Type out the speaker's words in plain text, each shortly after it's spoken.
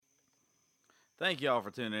Thank you all for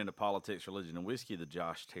tuning in to Politics, Religion, and Whiskey, the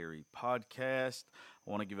Josh Terry podcast. I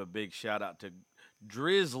want to give a big shout out to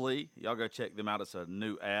Drizzly. Y'all go check them out. It's a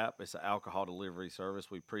new app. It's an alcohol delivery service.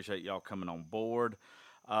 We appreciate y'all coming on board.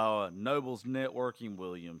 Nobles Networking,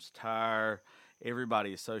 Williams Tire,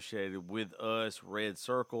 everybody associated with us, Red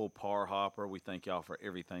Circle, Par Hopper. We thank y'all for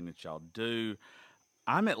everything that y'all do.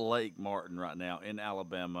 I'm at Lake Martin right now in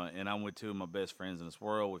Alabama, and I'm with two of my best friends in this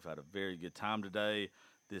world. We've had a very good time today.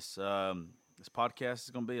 This podcast is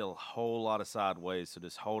going to be a whole lot of sideways, so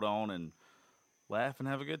just hold on and laugh and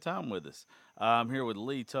have a good time with us. I'm here with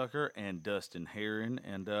Lee Tucker and Dustin Herron,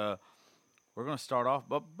 and we're going to start off.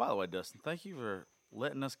 But by the way, Dustin, thank you for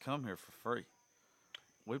letting us come here for free.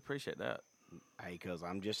 We appreciate that. Hey, because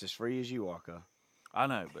I'm just as free as you are, cuz. I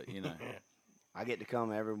know, but you know. I get to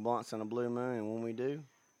come every once in a blue moon, and when we do.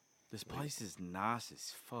 This place is nice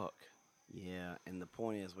as fuck. Yeah, and the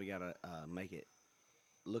point is we got to make it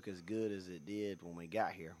look as good as it did when we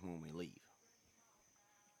got here when we leave.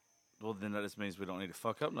 Well, then that just means we don't need to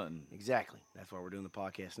fuck up nothing. Exactly. That's why we're doing the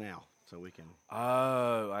podcast now, so we can.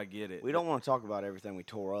 Oh, I get it. We don't want to talk about everything we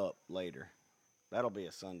tore up later. That'll be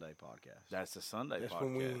a Sunday podcast. That's a Sunday That's podcast.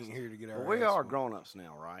 when we ain't here to get our. Well, we ass are whooped. grown-ups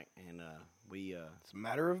now, right? And we It's a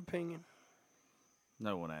matter of opinion.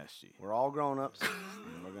 No one asked you. we're all grown-ups,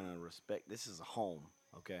 and we're gonna respect. This is a home,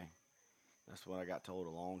 okay? That's what I got told a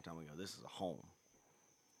long time ago. This is a home.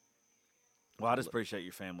 Well, I just appreciate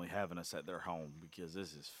your family having us at their home because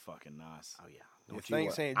this is fucking nice. Oh yeah. Yeah, Don't you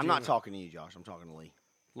thanks, worry. Aunt I'm not Jenny. talking to you, Josh. I'm talking to Lee.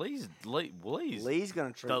 Lee's Lee's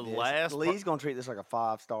gonna treat The this. last Lee's gonna treat this like a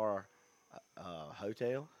 5-star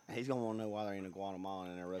hotel. He's gonna want to know why there ain't a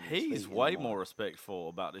Guatemalan in there rubbing his He's feet way anymore. more respectful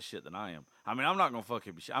about this shit than I am. I mean, I'm not gonna fuck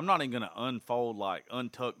him. I'm not even gonna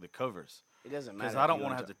untuck the covers It doesn't matter. because I don't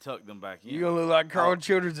want to have to tuck them back in. You're gonna look like Carl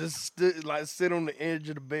Childers, just sit on the edge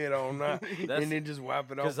of the bed all night That's- and then just wipe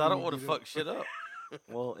it off. Because I when don't you want to get fuck up. shit up.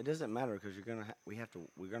 Well, it doesn't matter because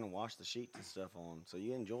we're gonna wash the sheets and stuff on, so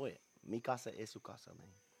you enjoy it. Mi casa es su casa, man.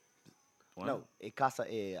 Well, No, e casa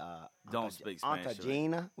e Don't speak Spanish Anta to me.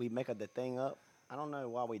 Gina. We make the thing up. I don't know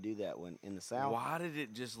why we do that when in the South. Why did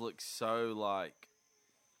it just look so like?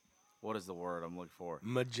 What is the word I'm looking for?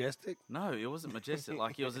 Majestic. No, it wasn't majestic.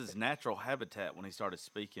 Like it was his natural habitat when he started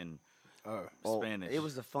speaking Oh, Well, Spanish. It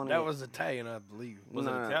was the funny. that was Italian, I believe. Was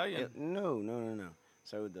it Italian? No.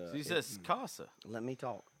 So So he says casa. let me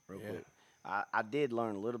talk real Yeah. quick. I did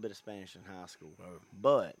learn a little bit of Spanish in high school, Oh.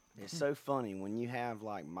 but it's so funny when you have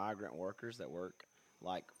like migrant workers that work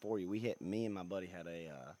like for you. Me and my buddy had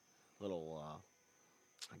a little,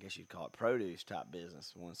 I guess you'd call it produce type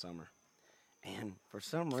business one summer, and for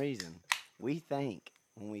some reason we think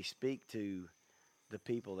when we speak to the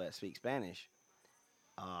people that speak Spanish,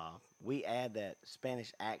 we add that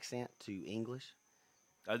Spanish accent to English.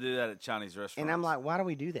 I do that at Chinese restaurants. And I'm like, why do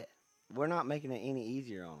we do that? We're not making it any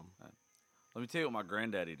easier on them. let me tell you what my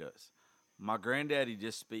granddaddy does. My granddaddy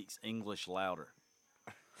just speaks English louder.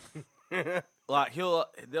 Like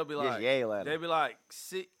they'll be like, yell at they'll him. be like,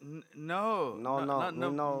 see, no, No,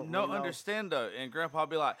 understando, and Grandpa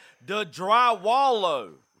be like, the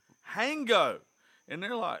drywallo, hango, and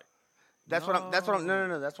they're like, That's what I'm. That's what I'm.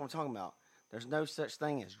 No. That's what I'm talking about. There's no such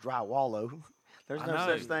thing as dry wallow. There's I no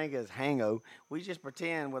know. such thing as hango. We just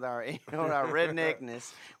pretend with our our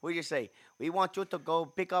redneckness. We just say we want you to go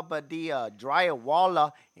pick up the dry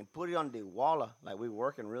walla and put it on the walla. Like we're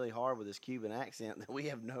working really hard with this Cuban accent that we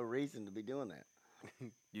have no reason to be doing that.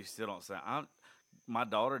 you still don't sound. My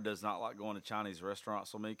daughter does not like going to Chinese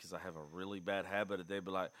restaurants with me because I have a really bad habit of they'd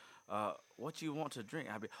be like, what do you want to drink?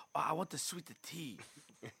 I'd be, I want the sweet tea.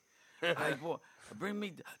 Bring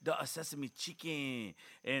me the sesame chicken.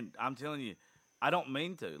 And I'm telling you, I don't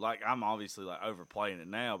mean to. Like, I'm obviously, like, overplaying it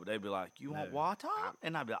now, but they'd be like, you want water?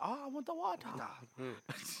 And I'd be like, I want the water.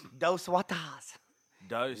 Dos watas.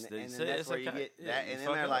 Dose. And See, then that's it's where you okay. get Yeah, that. you And then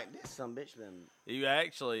fuck they're up. like, this some bitch been. You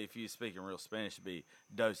actually, if you speak in real Spanish, it'd be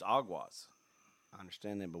dos aguas. I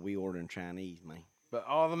understand that, but we ordering Chinese, man. But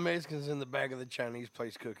all the Mexicans in the back of the Chinese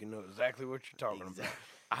place cooking know exactly what you're talking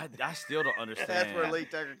I still don't understand. That's where Lee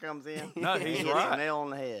Tucker comes in. No, And he's hits the right. nail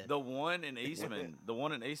on the head. The one in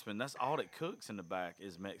Eastman, that's all that cooks in the back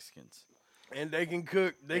is Mexicans. about. And they can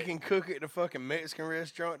cook. They can cook at the fucking Mexican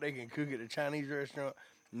restaurant. They can cook at the Chinese restaurant.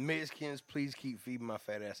 Mexicans, please keep feeding my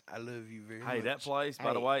fat ass. I love you very much. Hey, that place,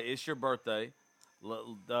 by the Hey. way, it's your birthday.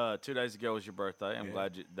 2 days ago was your birthday. I'm Yeah.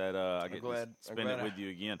 glad that I get glad- to I'm spend glad it with you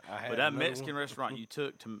again. I had But that another Mexican one. restaurant you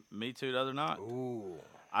took to me to the other night, Ooh.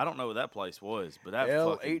 I don't know what that place was, but that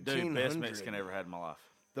L fucking dude, best 1800. Mexican I ever had in my life.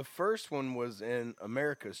 The first one was in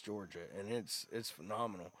Americus, Georgia, and it's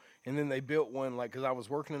phenomenal. And then they built one because I was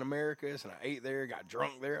working in Americus and I ate there, got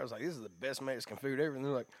drunk there. I was like, this is the best Mexican food ever. And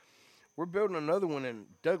they're like, We're building another one in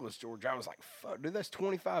Douglas, Georgia. I was like, fuck, dude, that's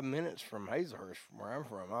 25 minutes from Hazelhurst, from where I'm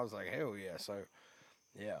from. I was like, hell yeah. So,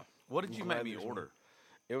 yeah. What did I'm you glad make me there's one. order?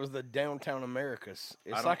 It was the Downtown Americas.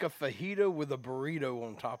 It's don't- like a fajita with a burrito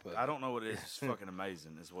on top of it. I don't know what it is. It's fucking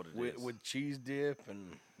amazing is what it is. with cheese dip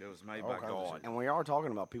and It was made all by kinds of God. shit. And we are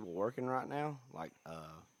talking about people working right now, like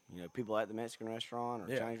people at the Mexican restaurant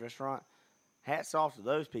or Yeah. Chinese restaurant. Hats off to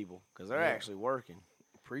those people because they're Yeah. actually working.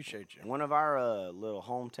 appreciate you. One of our little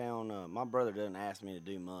hometown, my brother doesn't ask me to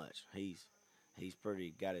do much. He's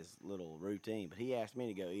pretty got his little routine, but he asked me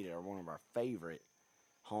to go eat at one of our favorite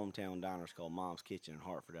hometown diners called Mom's Kitchen in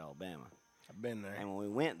Hartford, Alabama. I've been there. And when we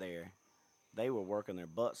went there, they were working their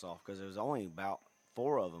butts off because there was only about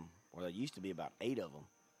 4 of them, or there used to be about 8 of them.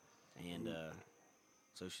 And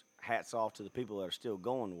so hats off to the people that are still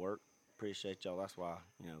going to work. Appreciate y'all. That's why,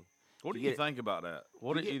 What do You you get- think about that?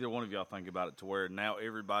 What you do get- either one of y'all think about it to where now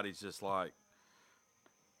everybody's just like,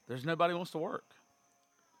 there's nobody wants to work?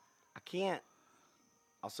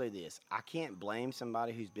 I'll say this. I can't blame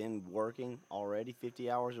somebody who's been working already 50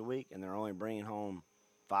 hours a week and they're only bringing home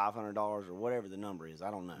 $500 or whatever the number is.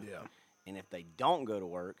 I don't know. Yeah. And if they don't go to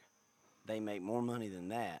work, they make more money than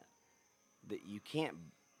that.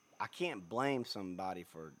 I can't blame somebody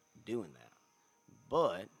for doing that.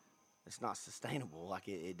 But it's not sustainable. Like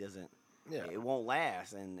it doesn't. Yeah. It won't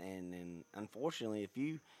last. And unfortunately, if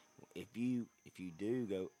you do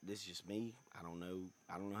go, this is just me. I don't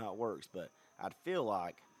know how it works, but I'd feel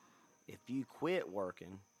like if you quit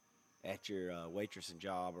working at your waitressing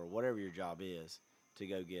job or whatever your job is to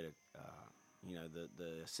go get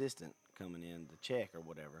the assistant coming in to check or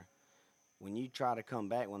whatever, when you try to come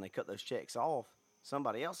back, when they cut those checks off,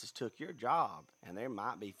 somebody else has took your job, and they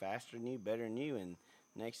might be faster than you, better than you, and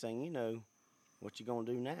next thing you know, what you gonna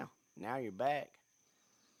do now? Now you're back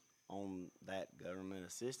on that government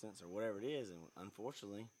assistance or whatever it is, and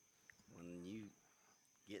unfortunately, when you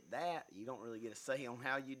get that, you don't really get a say on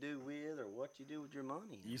how you do with or what you do with your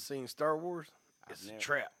money. You seen Star Wars? It's never- a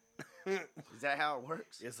trap. Is that how it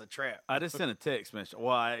works? It's a trap. I just sent a text message.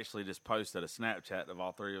 Well, I actually just posted a Snapchat of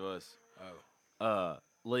all 3 of us. Oh.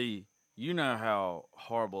 Lee, you know how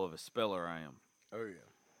horrible of a speller I am. Oh, yeah.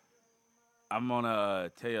 I'm going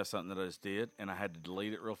to tell you something that I just did, and I had to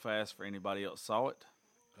delete it real fast for anybody else saw it.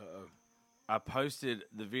 Uh-oh. I posted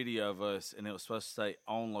the video of us, and it was supposed to say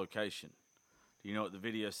on location. Do you know what the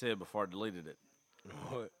video said before I deleted it?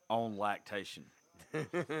 What? On lactation.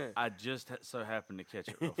 I just so happened to catch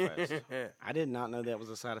it real fast. I did not know that was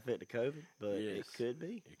a side effect of COVID, but it Yes. could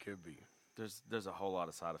be. It could be. There's a whole lot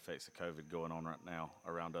of side effects of COVID going on right now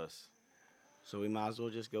around us. So we might as well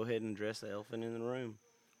just go ahead and address the elephant in the room.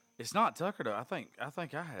 It's not Tucker though. I think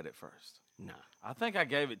I had it first. No, I think I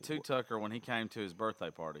gave it to Tucker when he came to his birthday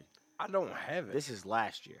party. I don't have it. this is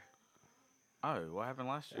last year. Oh, what happened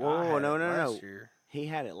last year? Whoa, I had no, it no, no. last year. He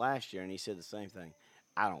had it last year, and he said the same thing.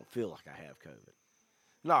 I don't feel like I have COVID.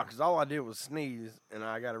 No, because all I did was sneeze, and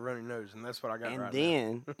I got a runny nose, and that's what I got And right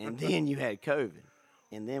then, and then you had COVID,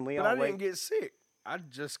 and then we now. But all I wait. didn't get sick. I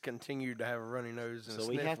just continued to have a runny nose and So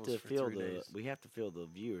we have sniffles to for fill 3 days. we have to fill the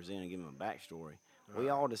viewers in and give them a backstory. We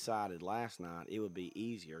all decided last night it would be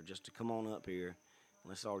easier just to come on up here. And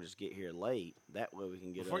let's all just get here late. That way we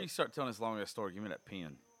can get Before up. you start telling this long ass story, give me that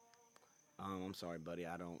pen. I'm sorry, buddy.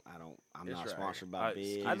 I'm It's not right. sponsored by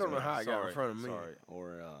Big I don't know how it got in Sorry, front of me. Sorry.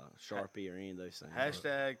 or Sharpie or any of those things.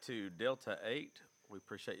 Hashtag to Delta 8. We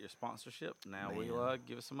appreciate your sponsorship. Now Man. we'll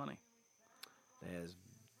give us some money. That is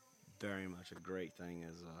very much a great thing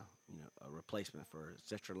as a replacement for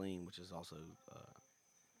Cetraline, which is also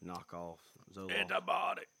knockoff Zoloft.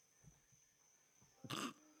 Antibiotic.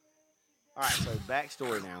 All right, so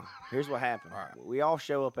backstory now. Here's what happened. All right. We all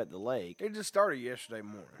show up at the lake, It just started yesterday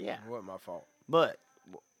morning. Yeah. It wasn't my fault. but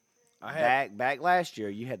I had, back last year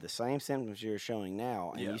you had the same symptoms you're showing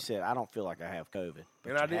now, and Yeah. you said I don't feel like I have COVID,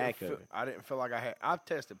 but and you had COVID. I didn't feel like I had. I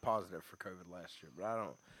tested positive for COVID last year, but I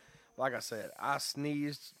don't. Like I said, I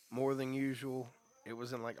sneezed more than usual. It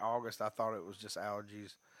was in like August. I thought it was just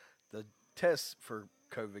allergies. The test for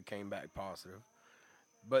COVID came back positive,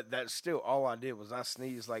 but that's still all I did was I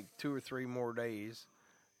sneezed like 2 or 3 more days,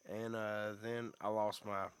 and then I lost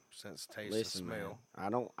my sense of taste Listen, and smell.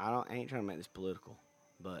 man, I ain't trying to make this political,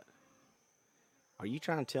 but are you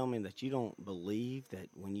trying to tell me that you don't believe that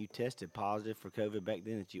when you tested positive for COVID back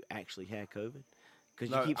then that you actually had COVID?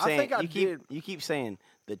 Because No, you keep I saying think I did. you keep saying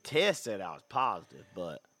the test said I was positive,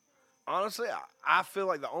 but Honestly, I feel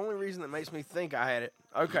like the only reason that makes me think I had it.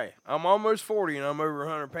 Okay, I'm almost 40 and I'm over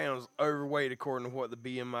 100 pounds overweight according to what the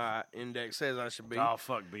BMI index says I should be. Oh,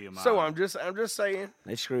 fuck BMI. So I'm just saying.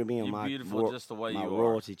 they screwed me on You my beautiful just the way my you are.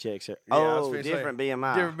 royalty checks. Yeah, I was Oh, finna say, different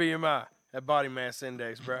BMI. Different BMI. That body mass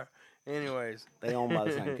index, bro. Anyways. They owned by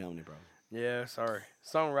the same company, bro. Yeah, sorry.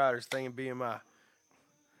 Songwriters thinking BMI.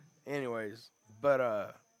 Anyways,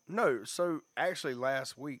 but no, so actually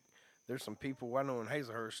last week, there's some people I know in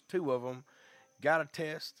Hazelhurst, 2 of them got a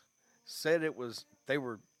test, said they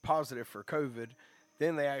were positive for COVID.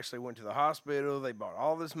 Then they actually went to the hospital. They bought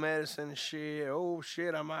all this medicine and shit. Oh,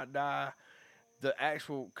 shit, I might die.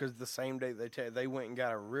 Because the same day they went and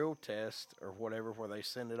got a real test or whatever where they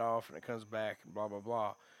send it off and it comes back and blah, blah,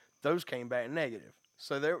 blah. Those came back negative.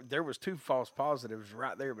 So there was 2 false positives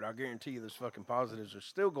right there, but I guarantee you those fucking positives are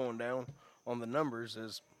still going down on the numbers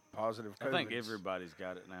as positive COVID. I think everybody's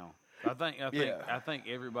got it now. I think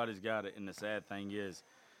everybody's got it, and the sad thing is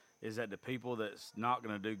that the people that's not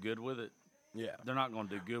going to do good with it, yeah, they're not going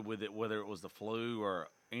to do good with it, whether it was the flu or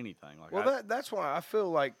anything. That's why I feel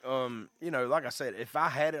like, like I said, if I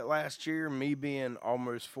had it last year, me being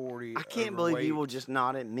almost 40, I can't believe you will just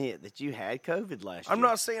not admit that you had COVID last year. I'm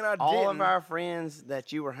not saying I didn't. All of our friends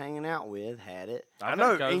that you were hanging out with had it. I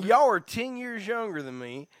know, and y'all are 10 years younger than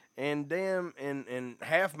me, and and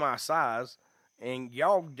half my size, and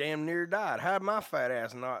y'all damn near died. How my fat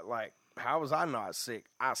ass not how was I not sick?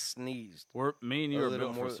 I sneezed. Me and you are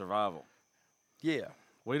built for survival. Yeah.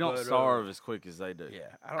 We don't starve as quick as they do.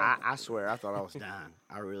 Yeah. I swear, I thought I was dying.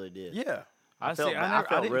 I really did. Yeah. I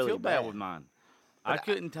didn't really feel bad bad with mine. I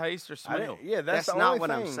couldn't taste or smell. That's the not only what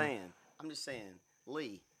thing. I'm saying. I'm just saying,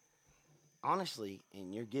 Lee, honestly,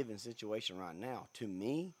 in your given situation right now, to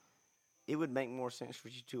me, it would make more sense for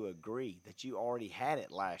you to agree that you already had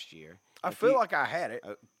it last year. I feel like I had it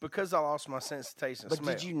because I lost my sense of taste and but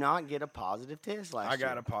smell. did you not get a positive test last year? I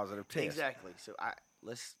got a positive test. Exactly. So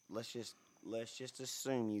let's just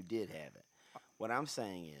assume you did have it. What I'm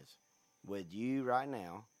saying is, with you right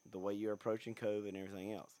now, the way you're approaching COVID and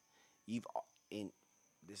everything else,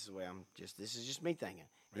 this is just me thinking.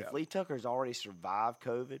 Yeah. If Lee Tucker's already survived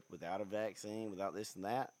COVID without a vaccine, without this and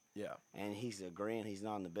that, yeah, and he's agreeing he's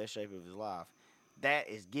not in the best shape of his life, that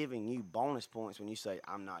is giving you bonus points when you say,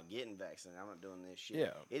 I'm not getting vaccinated, I'm not doing this shit.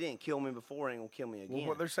 Yeah. It didn't kill me before, it ain't gonna kill me again. Well,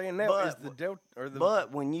 what they're saying now is the Delta or the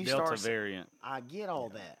But when you Delta start variant. I get all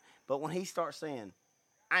that. But when he starts saying,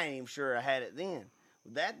 I ain't even sure I had it then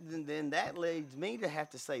that leads me to have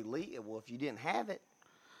to say, Lee, well, if you didn't have it,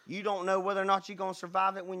 you don't know whether or not you're going to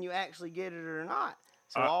survive it when you actually get it or not.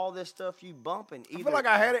 So all this stuff you bumping, I feel like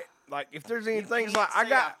I had it. Like, if there's any things like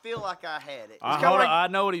I feel like I had it. I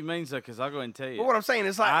know what he means, though, because I'll go ahead and tell you. But what I'm saying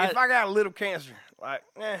is, if I got a little cancer,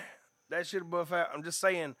 that shit will buff out. I'm just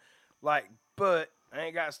saying, but I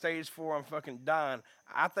ain't got stage 4, I'm fucking dying.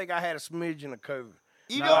 I think I had a smidgen of COVID.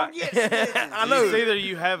 You don't get smidgens. I know. It's either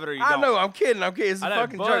you have it or you don't. I know, I'm kidding. It's a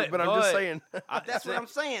fucking joke, but I'm just saying. That's what I'm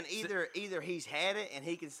saying. Either he's had it and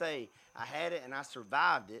he can say, I had it and I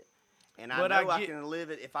survived it, and I know I can live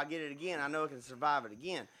it. If I get it again, I know I can survive it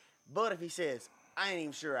again. But if he says, I ain't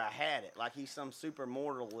even sure I had it, like he's some super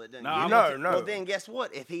mortal that doesn't get it. No. Well, then guess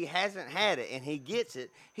what? If he hasn't had it and he gets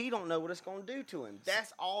it, he don't know what it's going to do to him.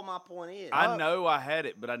 That's all my point is. I know I had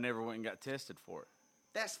it, but I never went and got tested for it.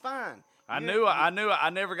 That's fine. I knew I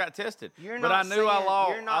never got tested, but I knew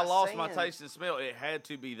I lost my taste and smell. It had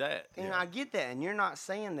to be that. And I get that, and you're not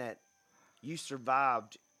saying that you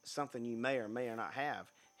survived something you may or may not have.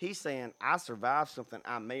 He's saying, I survived something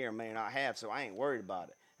I may or may not have, so I ain't worried about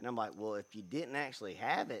it. And I'm like, well, if you didn't actually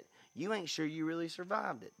have it, you ain't sure you really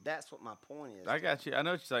survived it. That's what my point is. I got you. I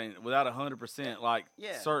know what you're saying. Without 100%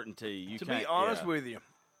 certainty, you can't. To be honest with you,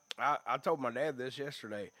 I told my dad this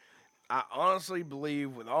yesterday. I honestly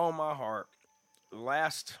believe with all my heart,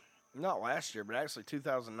 not last year, but actually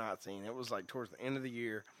 2019, it was like towards the end of the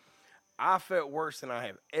year, I felt worse than I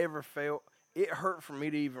have ever felt. It hurt for me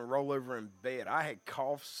to even roll over in bed. I had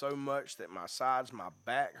coughed so much that my sides, my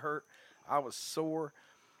back hurt. I was sore.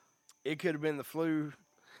 It could have been the flu.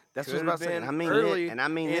 That's what I was saying. I mean, early,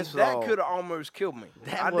 this that could have almost killed me.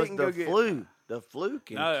 That was the flu. The flu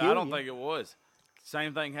can kill you. No, I don't think it was.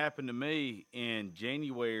 Same thing happened to me in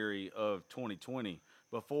January of 2020.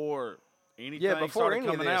 Before anything started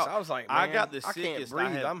coming out, I was like, I got the sickest I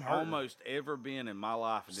have I'm almost ever been in my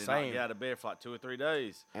life, and did not get out of bed for like 2 or 3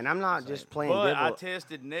 days. And I'm not just playing. But I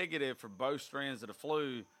tested negative for both strands of the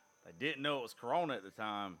flu. They didn't know it was Corona at the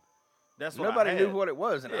time. That's what nobody knew what it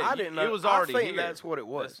was, and I didn't know. It was already I think here. that's what it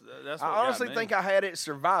was. That's what I honestly think I had it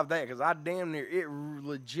survived that because I damn near it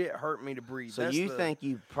legit hurt me to breathe. So you think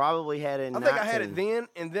you probably had it? I think I had it then,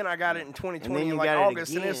 and then I got it in 2020 in like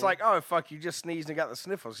August, and it's like, oh fuck, you just sneezed and got the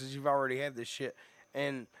sniffles because you've already had this shit.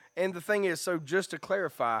 And the thing is, so just to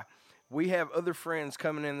clarify, we have other friends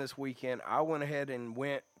coming in this weekend. I went ahead and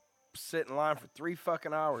sit in line for 3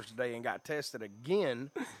 fucking hours today and got tested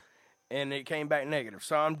again. and it came back negative.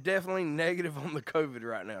 So I'm definitely negative on the COVID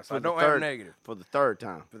right now. So I For the don't have third- negative For the third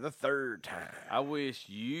time. for the third time. I wish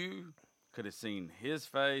you could have seen his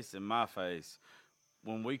face and my face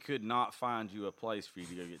when we could not find you a place for you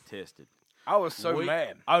to go get tested. I was so We-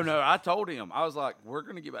 mad. Oh no, I told him. I was like, we're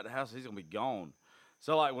gonna get back to the house. He's gonna be gone.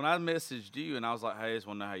 So like when I messaged you and I was like, hey, I just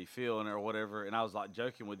want to know how you feeling or whatever, and I was like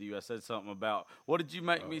joking with you. I said something about what did you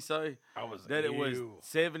make me say? I was That it was ew.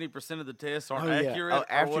 70% of the tests aren't Oh, yeah. accurate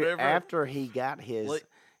Oh, or whatever. After he got his, Like,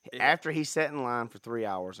 after he sat in line for 3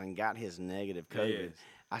 hours and got his negative COVID, Yes.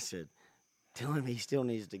 I said, tell him he still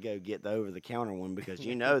needs to go get the over-the-counter one because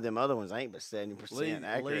you know them other ones ain't but 70% Lee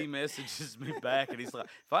accurate. messages me back and he's like,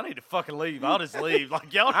 if I need to fucking leave, I'll just leave.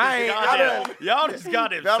 Like y'all I just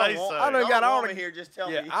got him Y'all say don't want- so. I done y'all got don't all want the- me here. Just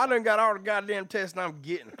tell Yeah, me. I done got all the goddamn testing I'm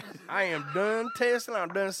getting. I am done testing. I'm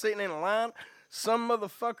done sitting in a line. Some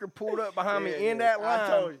motherfucker pulled up behind me in that line I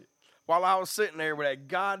told you. while I was sitting there with that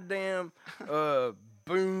goddamn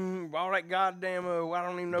boom, all that goddamn I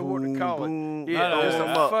don't even know what to call Boom, it. boom. Yeah, throw just 'em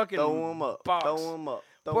a up, fucking Throw 'em up. box. Throw 'em up.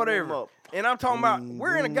 Throw 'em Whatever. up. And I'm talking about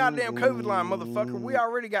we're in a goddamn COVID line, motherfucker. We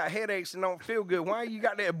already got headaches and don't feel good. Why you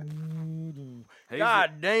got that?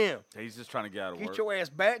 God damn. He's just trying to get out of Get work. your ass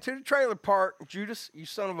back to the trailer park, Judas, you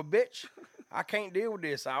son of a bitch. I can't deal with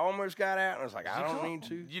this. I almost got out and I was like, I don't need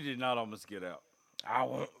to. You did not almost get out. I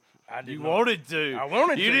won't. I did You not. wanted to. I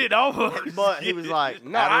wanted You to. did almost. But he was like,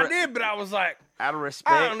 No, I did, but I was like, Out of I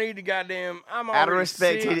respect, don't need the goddamn. I'm out of already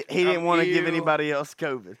respect, sick. he didn't I'm want to give ill. anybody else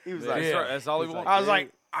COVID. He was like, That's right. That's all he He's wanted. I was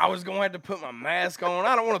like, I was gonna have to put my mask on.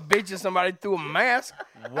 I don't want to bitch at somebody through a mask.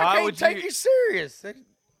 Why I can't would take you- you serious.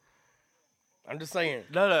 I'm just saying.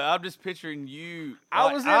 no, I'm just picturing you. I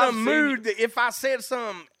like, was in I've a seen mood that if I said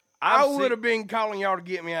something, I've I seen- would have been calling y'all to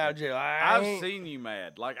get me out of jail. I've seen you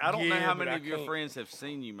mad. Like I don't know Yeah, how but many I of your can't. friends have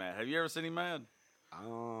seen you mad. Have you ever seen him mad?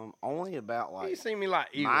 only about You like seen me like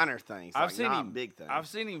ew. minor things. I've like, seen not him big things. I've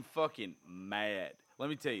seen him fucking mad. Let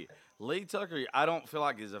me tell you, Lee Tucker. I don't feel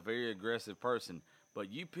like is a very aggressive person, but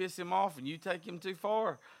you piss him off and you take him too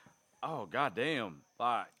far. Oh goddamn!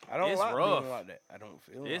 Like I don't it's like rough. being like that. I don't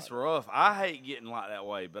feel It's like rough. I hate getting like that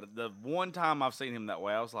way, but the one time I've seen him that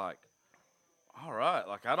way, I was like, all right,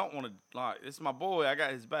 like I don't want to like this is my boy. I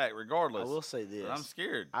got his back I regardless. will say this. But I'm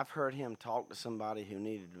scared. I've heard him talk to somebody who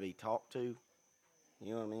needed to be talked to.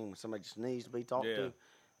 You know what I mean? When somebody just needs to be talked Yeah. to.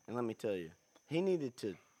 And let me tell you, he needed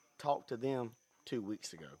to talk to them 2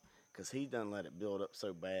 weeks ago because he done let it build up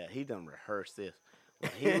so bad. He done rehearsed this.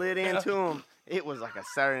 When he lit into him, it was like a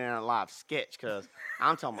Saturday Night Live sketch because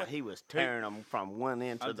I'm talking about he was tearing them from one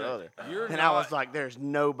end to I'm the telling other. you, you're And I was not- like, there's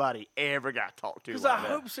nobody ever got talked to because like I that.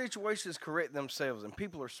 hope situations correct themselves and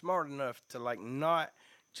people are smart enough to like not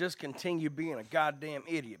just continue being a goddamn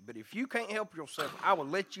idiot. But if you can't help yourself, I will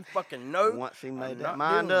let you fucking know. Once he I'm made not that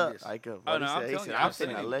mind doing up, this. like Oh, what no, I'm he telling said, you, I'm I've seen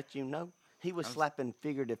finna him. let you know. He was slapping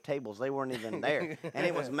figurative tables. They weren't even there. And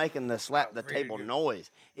it was making the slap the table Figurative. noise.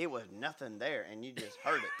 It was nothing there, and you just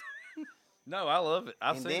heard it. No, I love it.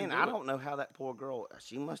 I've And seen him then do I it. don't know how that poor girl,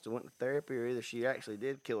 she must have went to therapy or either she actually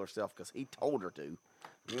did kill herself because he told her to.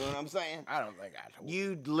 You know what I'm saying? I don't think I told you.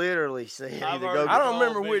 You literally said I've either heard go it I don't called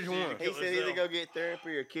remember big which shit one. to he kill said either himself. go get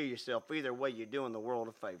therapy or kill yourself. Either way, you're doing the world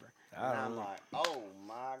a favor. And I I'm don't know. like, oh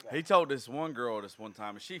my God. He told this one girl this one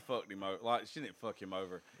time, and she fucked him over. Like, she didn't fuck him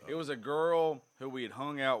over. It was a girl who we had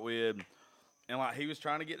hung out with, and, like, he was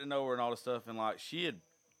trying to get to know her and all this stuff, and, like, she had,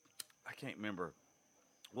 I can't remember,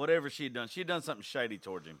 whatever she had done something shady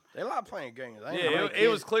towards him. They like playing games. I Yeah, ain't know it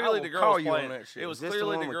kids. was clearly I the will girl call was you on playing. that shit. It was Is this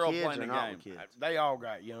clearly one the with girl kids playing or the not game. with kids? They all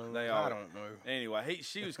got young. They I all- don't know. Anyway,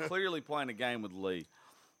 she was clearly playing a game with Lee.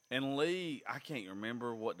 And Lee, I can't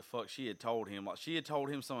remember what the fuck she had told him. Like, she had told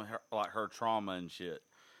him some of her, like, her trauma and shit.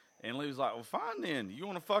 And Lee was like, well, fine then. You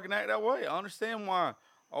want to fucking act that way? I understand why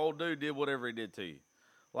old dude did whatever he did to you.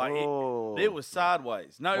 Like, Whoa. it was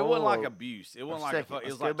sideways. No, it wasn't like Whoa. abuse. It A wasn't like second. a fuck. It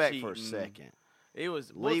Let's was go like back cheating. for a second. It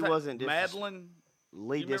was. Lee that? wasn't Madeline.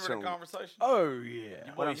 Lee You did remember some. the conversation? Oh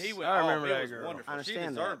yeah. Boy, I'm he s- went I off. remember It that was girl. wonderful. I She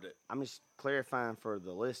understand deserved that. it. I'm just clarifying for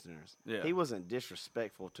the listeners. Yeah. He wasn't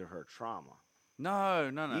disrespectful to her trauma. No.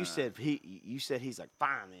 You said he's like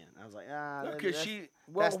fine then. I was like Because that's- she.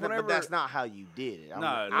 Well, that's whenever. but that's not how you did it. I'm, No,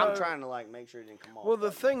 I'm no. trying to like make sure it didn't come off. Well, the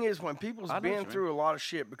like thing is, when people's I know what you been mean. through a lot of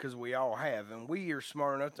shit, because we all have, and we are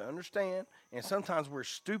smart enough to understand, and sometimes we're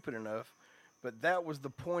stupid enough, but that was the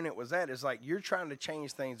point it was at. Is like you're trying to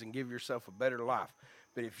change things and give yourself a better life.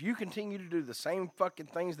 But if you continue to do the same fucking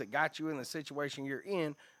things that got you in the situation you're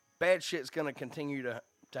in, bad shit's gonna continue to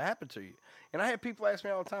happen to you. And I have people ask me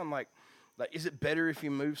all the time, like, is it better if you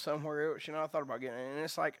move somewhere else? You know, I thought about getting it, and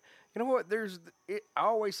it's like, you know what? I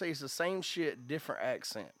always say it's the same shit, different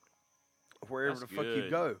accent, wherever That's the fuck you good.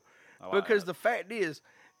 go. I like Because that. the fact is,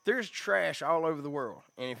 there's trash all over the world.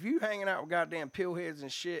 And if you hanging out with goddamn pillheads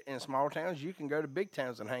and shit in small towns, you can go to big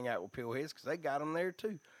towns and hang out with pillheads because they got them there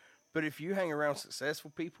too. But if you hang around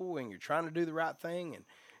successful people and you're trying to do the right thing and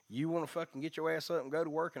you want to fucking get your ass up and go to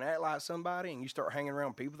work and act like somebody, and you start hanging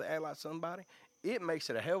around people that act like somebody, it makes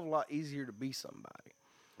it a hell of a lot easier to be somebody.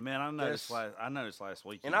 Man, I noticed last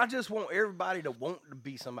week. And I just want everybody to want to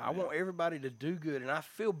be somebody. I want everybody to do good, and I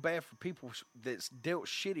feel bad for people that's dealt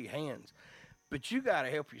shitty hands. But you got to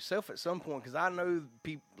help yourself at some point, because I know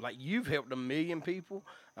people like you've helped a million people.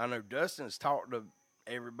 I know Dustin's talked to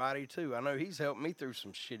everybody too. I know he's helped me through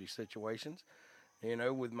some shitty situations,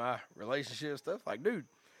 with my relationship stuff. Like, dude,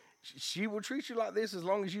 she will treat you like this as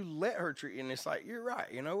long as you let her treat you. And it's like, you're right.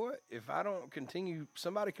 You know what? If I don't continue,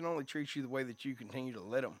 somebody can only treat you the way that you continue to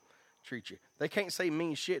let them treat you. They can't say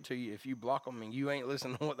mean shit to you if you block them and you ain't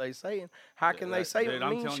listening to what they saying. How can they say dude, mean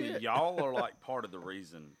I'm telling shit? you, y'all are like part of the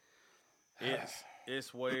reason.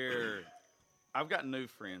 It's where I've got new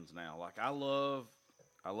friends now. Like I love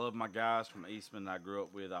my guys from Eastman that I grew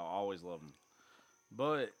up with. I always love them.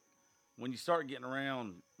 But when you start getting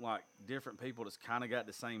around like different people that's kind of got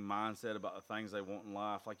the same mindset about the things they want in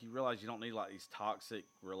life, like you realize you don't need like these toxic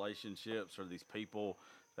relationships or these people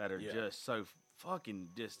that are just so fucking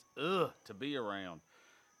just to be around.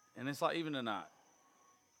 And it's like even tonight,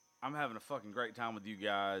 I'm having a fucking great time with you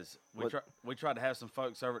guys. We tried to have some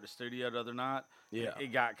folks over at the studio the other night. Yeah.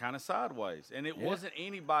 It got kind of sideways. And it wasn't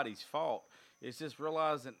anybody's fault. It's just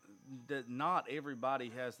realizing that not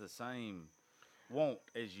everybody has the same want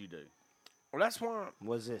as you do. Well, that's why.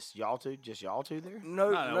 Was this y'all two? Just y'all two there? No,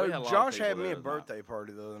 we had a lot of Josh people had me there a the other night. birthday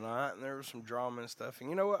party the other night, and there was some drama and stuff. And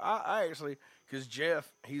you know what? I actually, because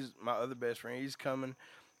Jeff, he's my other best friend. He's coming.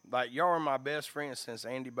 Like, y'all are my best friends since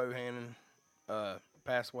Andy Bohannon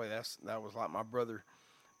passed away. That was like my brother.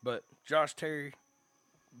 But Josh Terry,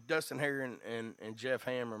 Dustin Hare, and Jeff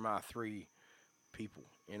Ham are my three people.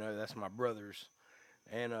 That's my brothers.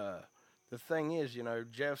 And the thing is,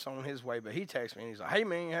 Jeff's on his way, but he texts me and he's like, "Hey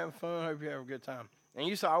man, you having fun? Hope you have a good time." And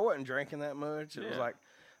you saw I wasn't drinking that much. It was like,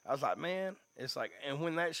 I was like, man, it's like, and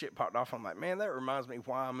when that shit popped off, I'm like, man, that reminds me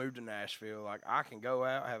why I moved to Nashville. Like, I can go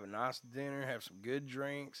out, have a nice dinner, have some good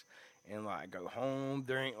drinks, and like go home.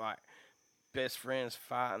 There ain't like best friends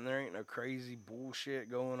fighting. There ain't no crazy bullshit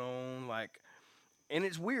going on. Like, and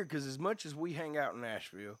it's weird because as much as we hang out in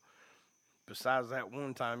Nashville, besides that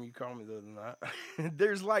one time you called me the other night,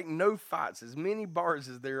 there's like no fights. As many bars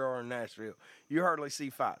as there are in Nashville, you hardly see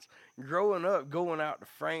fights. Growing up, going out to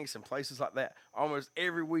Frank's and places like that, almost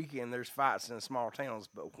every weekend there's fights in small towns.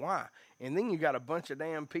 But why? And then you got a bunch of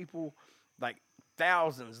damn people, like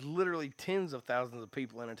thousands, literally tens of thousands of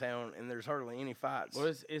people in a town, and there's hardly any fights.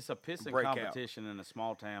 Well, it's a pissing competition in a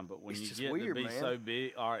small town, but when It's you just get weird, to be man. so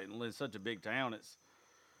big, all right, in such a big town, it's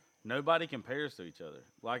nobody compares to each other.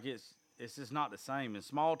 Like it's just not the same. In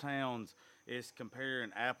small towns, it's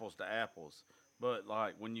comparing apples to apples. But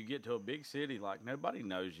like when you get to a big city, like nobody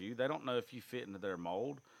knows you. They don't know if you fit into their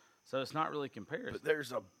mold. So it's not really comparison. But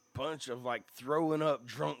there's a bunch of like throwing up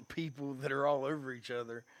drunk people that are all over each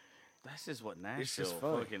other. That's just what Nashville It's just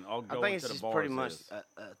funny. fucking all I going think it's to the just bars pretty much is.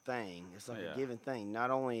 a thing. It's like Yeah. a given thing. Not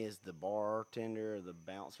only is the bartender or the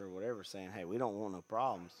bouncer or whatever saying, "Hey, we don't want no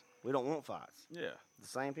problems. We don't want fights." Yeah. The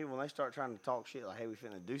same people, when they start trying to talk shit like, "Hey, we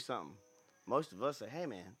finna do something," most of us say, "Hey,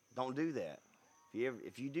 man, don't do that.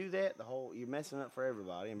 If you do that, you're messing up for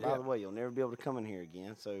everybody. And by Yeah. the way, you'll never be able to come in here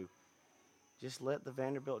again. So just let the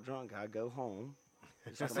Vanderbilt drunk guy go home."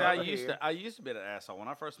 Just come See, I over used here. to be that asshole. When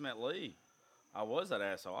I first met Lee, I was that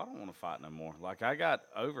asshole. I don't want to fight no more. Like I got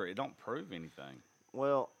over it. It don't prove anything.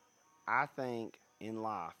 Well, I think in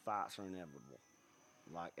life, fights are inevitable.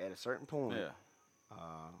 Like at a certain point,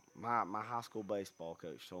 Yeah. my high school baseball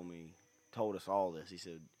coach told us all this. He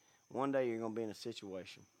said, one day you're gonna be in a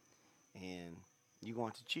situation, and you're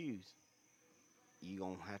going to choose. You're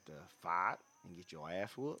gonna have to fight and get your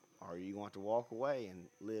ass whooped, or you're going to walk away and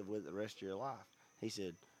live with it the rest of your life. He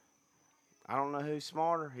said, I don't know who's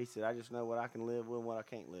smarter. He said, I just know what I can live with and what I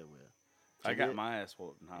can't live with. I got my ass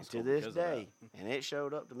whooped in high And school to this because of day, and it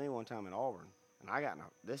showed up to me one time in Auburn, and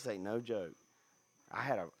this ain't no joke. I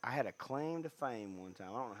had a claim to fame one time.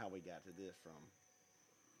 I don't know how we got to this from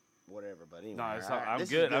whatever, but anyway. that. No, it's all right, I'm this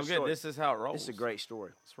is a good. I'm good. story. This is how it rolls. This is a great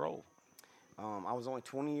story. Let's roll. I was only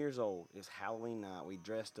 20 years old. It was Halloween night. We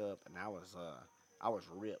dressed up, and I was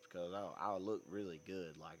ripped because I looked really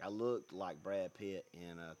good. Like I looked like Brad Pitt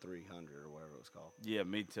in 300 or whatever it was called. Yeah,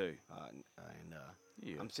 me too.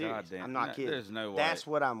 You I'm serious. goddamn- I'm not no, kidding. There's no way. That's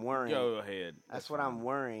what I'm wearing. Go ahead. That's what I'm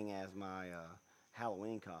wearing as my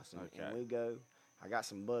Halloween costume. Okay. And we go. I got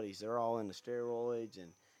some buddies. They're all into steroids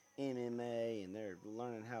and MMA and they're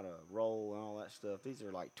learning how to roll and all that stuff. These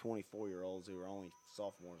are like 24-year-olds who are only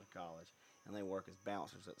sophomores in college, and they work as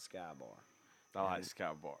bouncers at the Sky Bar. I like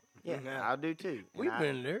Sky Bar. Yeah, I do too. And We've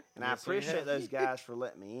been there. And I appreciate those guys for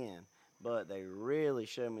letting me in, but they really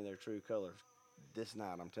showed me their true colors this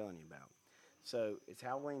night I'm telling you about. So it's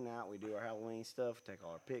Halloween night. We do our Halloween stuff, take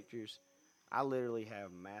all our pictures. I literally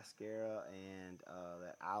have mascara and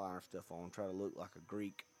that eyeliner stuff on, try to look like a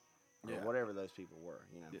Greek or whatever those people were,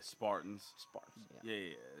 you know. The Spartans. Spartans,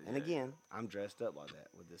 Yeah. And again, I'm dressed up like that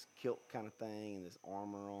with this kilt kind of thing and this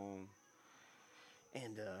armor on.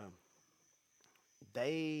 And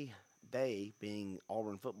they being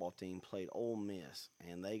Auburn football team, played Ole Miss,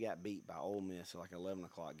 and they got beat by Ole Miss at like an 11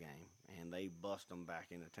 o'clock game, and they bust them back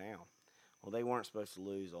into town. Well, they weren't supposed to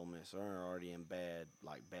lose Ole Miss. They're already in bad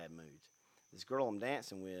moods. This girl I'm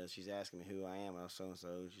dancing with, she's asking me who I am, and I was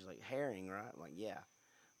so-and-so. She's like, Herring, right? I'm like, yeah.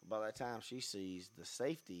 By that time, she sees the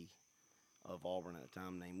safety of Auburn at the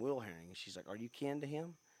time named Will Herring, and she's like, are you kin to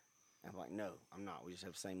him? And I'm like, no, I'm not. We just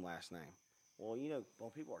have the same last name. Well, you know,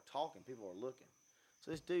 when people are talking, people are looking.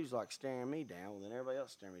 So this dude's like staring me down, well, then everybody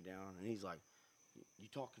else staring me down, and he's like, you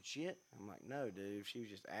talking shit? I'm like, no, dude. She was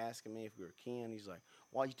just asking me if we were kin. He's like,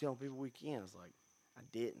 why you telling people we kin? I was like, I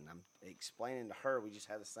didn't. I'm explaining to her we just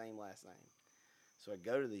have the same last name. So I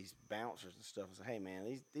go to these bouncers and stuff and say, hey, man,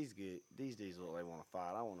 these dudes look like they want to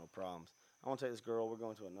fight. I don't want no problems. I want to take this girl. We're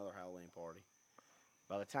going to another Halloween party.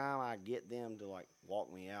 By the time I get them to, like,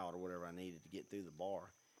 walk me out or whatever I needed to get through the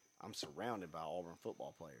bar, I'm surrounded by Auburn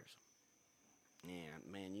football players. And,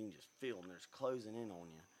 man, you can just feel them. They're just closing in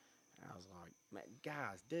on you. And I was like, man,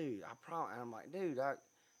 guys, dude, I promise. And I'm like, dude, I'm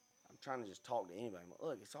trying to just talk to anybody. I'm like,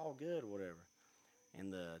 look, it's all good or whatever.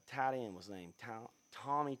 And the tight end was named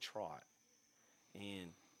Tommy Trott.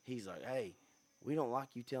 And he's like, hey, we don't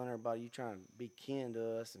like you telling everybody you trying to be kin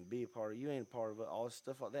to us and be a part of you ain't a part of it, all this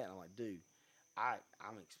stuff like that. And I'm like, dude, I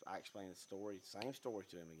explained the story, same story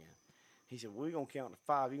to him again. He said, we're going to count to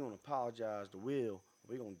 5. You're going to apologize to Will.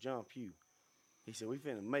 We're going to jump you. He said, we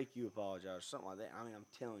finna make you apologize or something like that. I mean, I'm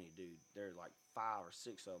telling you, dude, there's like 5 or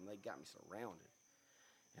 6 of them. They got me surrounded.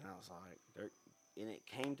 And I was like, and it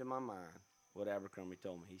came to my mind what Abercrombie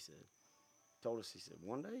told me. He said,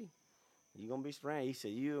 one day, you're going to be surrounded. He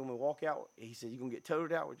said, you're going to walk out. He said, you're going to get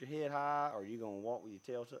toted out with your head high, or you're going to walk with your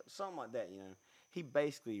tail tucked. Something like that, you know. He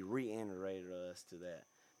basically reiterated us to that.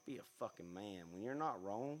 Be a fucking man. When you're not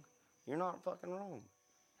wrong, you're not fucking wrong.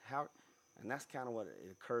 And that's kind of what it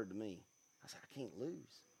occurred to me. I said, I can't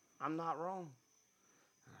lose. I'm not wrong.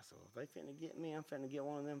 And I said, well, if they finna get me, I'm finna get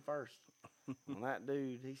one of them first. And that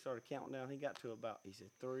dude, he started counting down. He got to about, he said,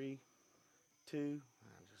 3, 2. And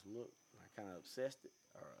I just looked. I kind of obsessed it.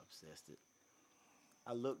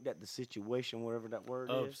 I looked at the situation, whatever that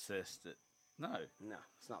word is. Obsessed it. No,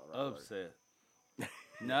 it's not the right word. Obsessed.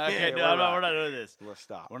 No, I can't do it. We're not doing this. Let's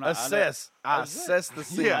stop. We're not, Assess. I assess the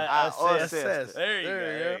scene. Yeah, I assess. There you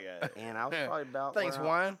go. And I was probably about Thanks,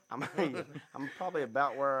 Wine. I'm probably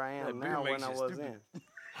about where I am That beer now when makes I you was stupid.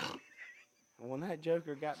 in. When that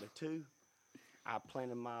joker got to 2, I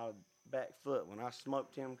planted my back foot. When I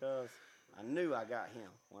smoked him, cuz I knew I got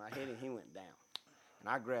him. When I hit him, he went down. And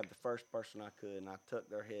I grabbed the first person I could, and I took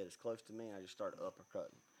their head as close to me, and I just started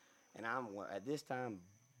uppercutting. And at this time,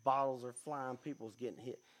 bottles are flying, people's getting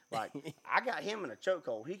hit. Like, I got him in a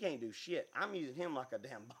chokehold. He can't do shit. I'm using him like a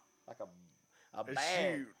bag.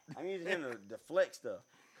 I'm using him to deflect stuff.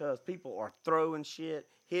 Because people are throwing shit,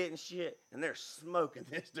 hitting shit, and they're smoking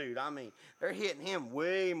this dude. I mean, they're hitting him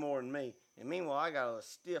way more than me. And meanwhile, I got a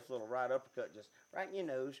stiff little right uppercut just right in your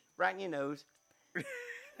nose, right in your nose.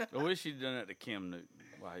 I wish you'd done it to Cam Newton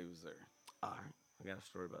while he was there. All right. I got a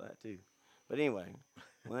story about that, too. But anyway,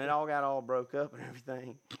 when it all got all broke up and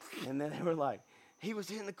everything, and then they were like, he was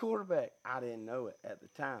hitting the quarterback. I didn't know it at the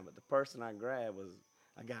time, but the person I grabbed was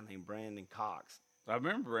a guy named Brandon Cox. I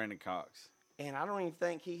remember Brandon Cox. And I don't even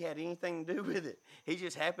think he had anything to do with it. He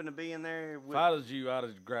just happened to be in there. If I was you, I'd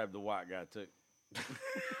have grabbed the white guy, too.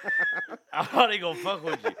 I thought he gonna fuck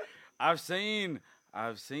with you. I've seen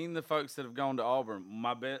the folks that have gone to Auburn.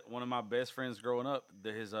 One of my best friends growing up,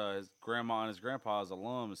 his grandma and his grandpa is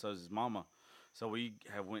alum, and so is his mama. So we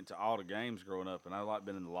have went to all the games growing up, and I've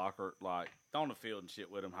been in the locker, like on the field and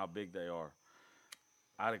shit with them, how big they are.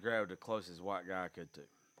 I'd have grabbed the closest white guy I could to.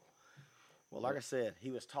 Well, like I said, he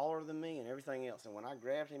was taller than me and everything else. And when I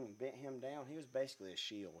grabbed him and bent him down, he was basically a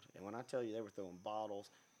shield. And when I tell you they were throwing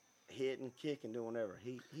bottles, hitting, kicking, doing whatever,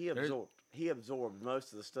 he absorbed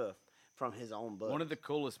most of the stuff from his own buddies. One of the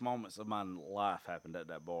coolest moments of my life happened at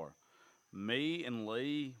that bar. Me and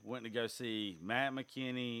Lee went to go see Matt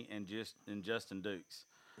McKinney and Justin Dukes.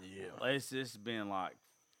 Yeah. This has been like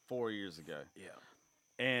 4 years ago. Yeah.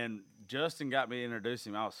 And Justin got me to introduce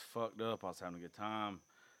him. I was fucked up. I was having a good time.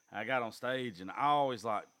 I got on stage, and I always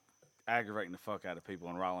like aggravating the fuck out of people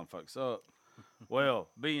and riling folks up. Well,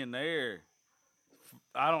 being there,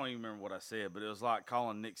 I don't even remember what I said, but it was like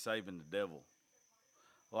calling Nick Saban the devil.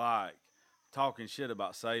 Like, talking shit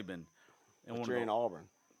about Saban. And But you're in Auburn.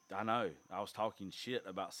 I know. I was talking shit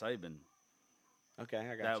about Saban. Okay, I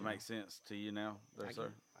got you. That would make sense to you now, there, I sir? get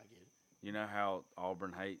it. I get it. You know how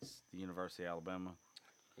Auburn hates the University of Alabama?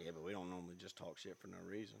 Yeah, but we don't normally just talk shit for no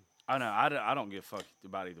reason. I know. I don't give a fuck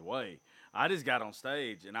about either way. I just got on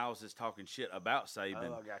stage, and I was just talking shit about Saban.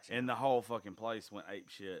 Oh, I got you. And the whole fucking place went ape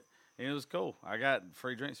shit. And it was cool. I got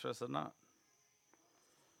free drinks for the rest of the night.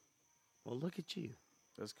 Well, look at you,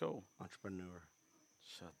 That's cool. entrepreneur.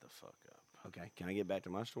 Shut the fuck up. Okay, can I get back to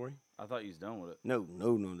my story? I thought you was done with it. No,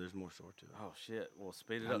 there's more story to it. Oh, shit. Well,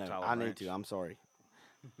 speed it I up, know. Tyler I need Branch. to. I'm sorry.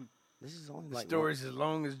 This is only The like story's as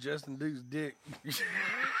long as Justin Duke's dick.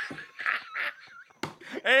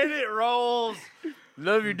 And it rolls.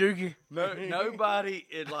 Love you, Dookie. No, nobody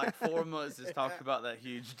in like 4 months has talked about that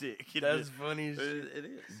huge dick. That's funny as shit. It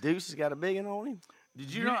is. Deuce has got a big one on him.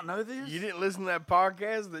 Did you not know this? You didn't listen to that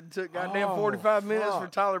podcast that took goddamn Oh, 45 minutes for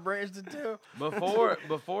fuck. Tyler Branch to tell? Before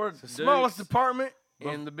The smallest Dukes- apartment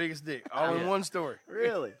and the biggest dick, all in Yeah. one story.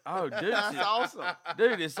 Really? Oh, dude, That's awesome.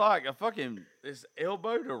 dude, it's like a fucking it's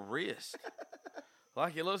elbow to wrist.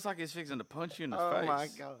 Like it looks like he's fixing to punch you in the Oh face. my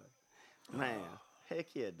god, man!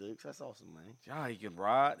 Heck yeah, Dukes. That's awesome, man. Yeah, he can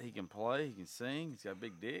write, he can play, he can sing. He's got a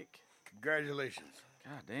big dick. Congratulations.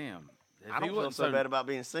 God damn. If I he don't feel wasn't so bad about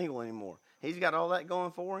being single anymore. He's got all that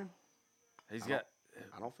going for him. He's I got.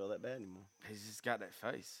 I don't feel that bad anymore. He's just got that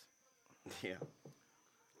face. Yeah.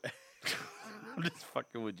 I'm just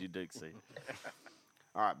fucking with you, Dixie.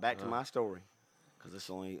 All right, back to my story, because it's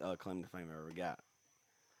the only claim to fame I ever got.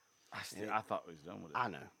 I thought we was done with it. I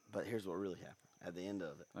know, but here's what really happened at the end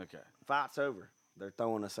of it. Okay. Fight's over. They're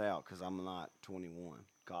throwing us out because I'm not 21.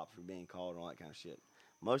 Cops are being called and all that kind of shit.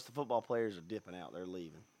 Most of the football players are dipping out. They're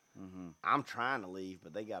leaving. Mm-hmm. I'm trying to leave,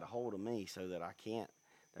 but they got a hold of me so that I can't.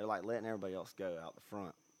 They're like letting everybody else go out the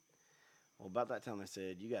front. Well, about that time they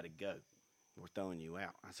said, you got to go. We're throwing you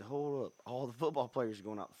out. I said, hold up. All the football players are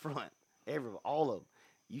going out the front. All of them.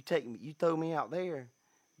 You throw me out there,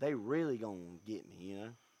 they really going to get me, you know?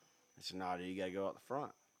 I said, no, dude, you got to go out the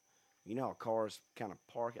front. You know how cars kind of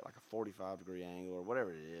park at like a 45-degree angle or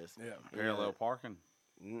whatever it is. Yeah. Parallel parking.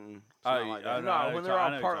 Mm-mm. It's Oh, not like yeah, that. no, I know when what they're I all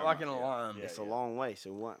know what parked you're like talking in a about. line. Yeah. It's a long way.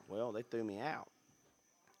 So well, they threw me out.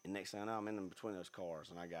 And next thing I know, I'm in between those cars,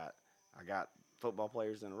 and I got football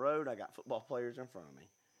players in the road. I got football players in front of me.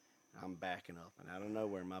 I'm backing up, and out of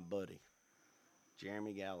nowhere, my buddy,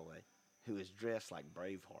 Jeremy Galloway, who is dressed like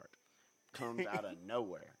Braveheart, comes out of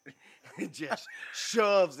nowhere and just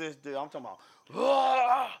shoves this dude. I'm talking about,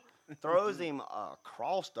 "Ah!" throws him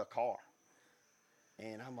across the car.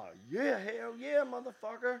 And I'm like, yeah, hell yeah,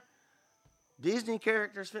 motherfucker. Disney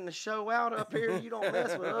characters finna show out up here. You don't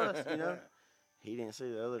mess with us, you know. He didn't see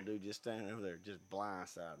the other dude just standing over there, just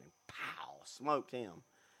blindsided him. Pow, smoked him.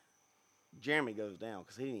 Jeremy goes down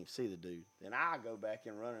because he didn't even see the dude. Then I go back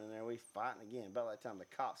and running in there. We fighting again. About that time, the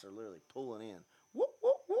cops are literally pulling in. Whoop,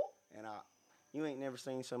 whoop, whoop. And you ain't never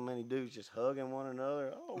seen so many dudes just hugging one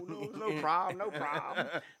another. Oh, no problem, no problem.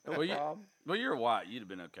 No problem. Well, you're white. You'd have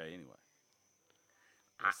been okay anyway.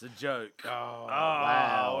 It's a joke. Oh,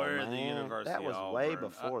 Wow, we're at the man. University That was of way Auburn.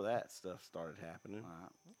 before that stuff started happening.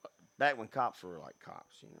 I, Back when cops were like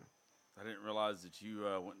cops, you know. I didn't realize that you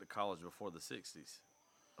went to college before the 60s.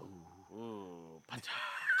 Ooh.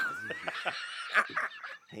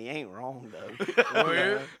 He ain't wrong,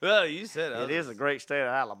 though. Well, you said It is a great state of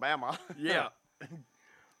Alabama. Yeah.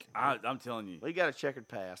 I'm telling you. We got a checkered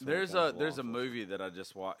past. when it There's comes to a law movie that I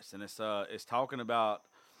just watched, and it's talking about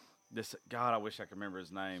this. God, I wish I could remember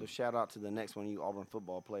his name. So shout out to the next one of you Auburn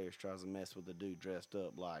football players tries to mess with the dude dressed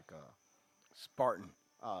up like Spartan.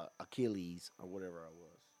 Achilles or whatever I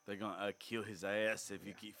was. They're gonna kill his ass if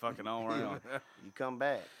you keep fucking on around. You come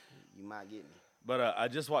back, you might get me. But I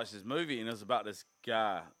just watched this movie, and it was about this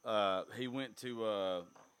guy. He went to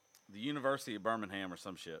the University of Birmingham or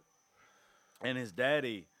some shit, and his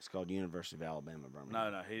daddy. It's called University of Alabama,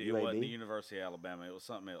 Birmingham. No, it UAB? wasn't the University of Alabama. It was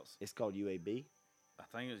something else. It's called UAB. I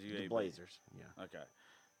think it was UAB. The Blazers. Yeah. Okay.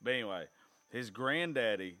 But anyway, his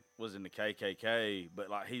granddaddy was in the KKK, but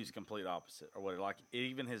like he was complete opposite or what. Like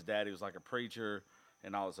even his daddy was like a preacher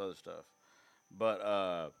and all this other stuff.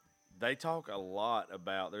 But they talk a lot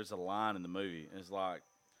about. There's a line in the movie. And it's like,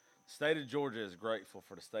 the state of Georgia is grateful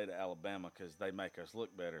for the state of Alabama because they make us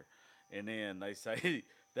look better, and then they say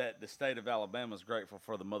that the state of Alabama is grateful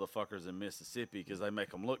for the motherfuckers in Mississippi because they make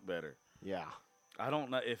them look better. Yeah. I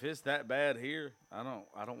don't know if it's that bad here. I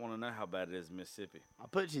don't want to know how bad it is in Mississippi. I'll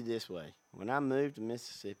put it to you this way. When I moved to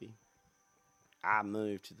Mississippi, I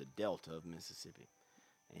moved to the Delta of Mississippi.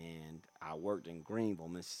 And I worked in Greenville,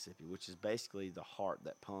 Mississippi, which is basically the heart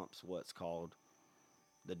that pumps what's called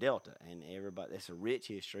the Delta. And everybody, it's a rich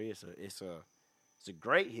history. It's a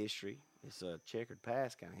great history. It's a checkered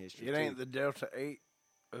past kind of history. It too. ain't the Delta 8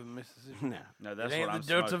 of Mississippi. No. No, that's it ain't what I'm the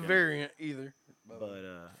Delta smoking. variant either. But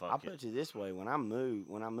Fuck I'll it. put it to you this way: when I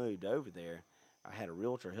moved over there, I had a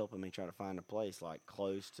realtor helping me try to find a place like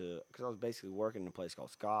close to, because I was basically working in a place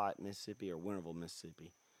called Scott, Mississippi, or Winterville,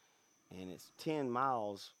 Mississippi, and it's 10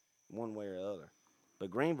 miles one way or the other. But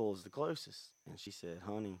Greenville is the closest, and she said,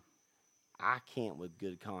 "Honey, I can't, with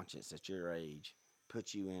good conscience, at your age,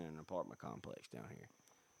 put you in an apartment complex down here."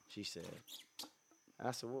 She said. I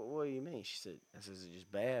said, what do you mean? She said, "I said, is it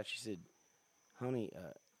just bad?" She said, "Honey,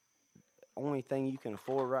 only thing you can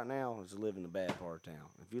afford right now is to live in the bad part of town.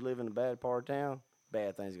 If you live in the bad part of town,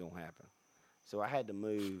 bad things are going to happen." So I had to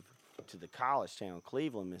move to the college town,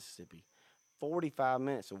 Cleveland, Mississippi, 45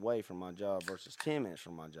 minutes away from my job versus 10 minutes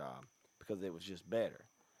from my job because it was just better.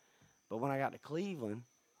 But when I got to Cleveland,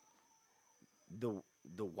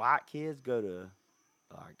 the white kids go to,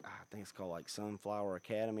 like, I think it's called like Sunflower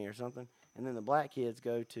Academy or something, and then the black kids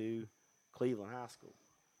go to Cleveland High School.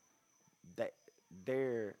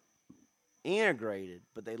 They're integrated,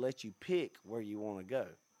 but they let you pick where you want to go.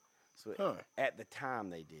 So at the time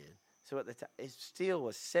they did. So at the time, it still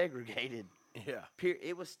was segregated. Yeah.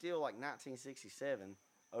 It was still like 1967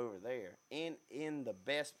 over there, in the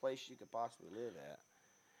best place you could possibly live at.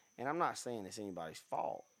 And I'm not saying it's anybody's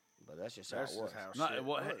fault, but that's just how it was.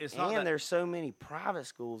 It's not And that, there's so many private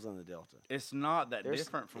schools in the Delta. it's not that There's-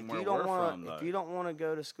 different from if where you we're don't wanna- from, though. If you don't want to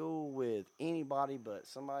go to school with anybody but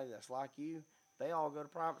somebody that's like you, they all go to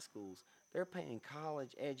private schools. They're paying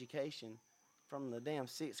college education from the damn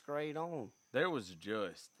 6th grade on. There was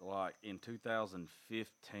just like in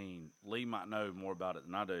 2015. Lee might know more about it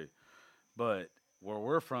than I do, but where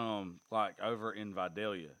we're from, like over in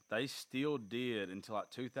Vidalia, they still did until like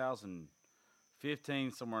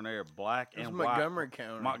 2015, somewhere in there, black It's and Montgomery white.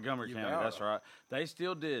 County. Montgomery County, that's right. They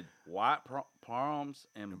still did white proms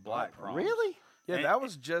and black proms. Really? Yeah, And- that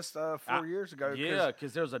was just 4 years ago. 'cause- Yeah,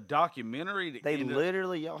 because there was a documentary that They ended-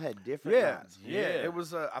 literally, y'all had different Yeah, nights. yeah. Yeah. It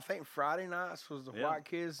was. I think Friday nights was the Yeah. white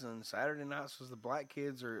kids, and Saturday nights was the black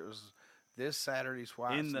kids, or it was this Saturday's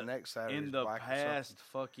whites, in the and next Saturday's in the black. or something. past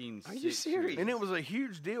fucking. Are you 6 serious? years. And it was a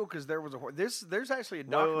huge deal because there was there's actually a wait,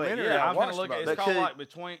 documentary Yeah, I I'm gonna watched look about at. it. It's called Because- like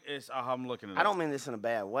between. It's. I'm looking at. I don't mean this in a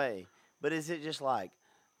bad way, but is it just like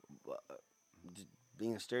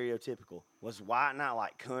being stereotypical? Was white night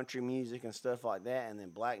like country music and stuff like that, and then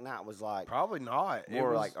black night was like Probably not. It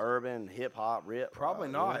more was, like urban, hip hop, rip? probably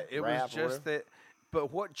you not. know, It rap was or just whatever? that.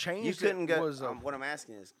 But what changed You couldn't it go. was What I'm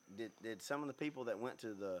asking is, did some of the people that went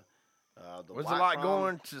to the was it white like prom,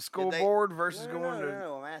 going to school they- board versus no, going to?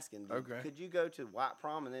 No, I'm asking. Okay. Could you go to white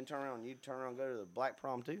prom and then turn around? You turn around and go to the black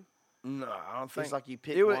prom too? No, I don't think. It's like you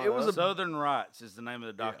pick. it was- one it of was those. Southern Rights is the name of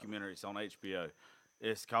the documentary. It's on HBO.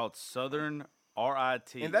 It's called Southern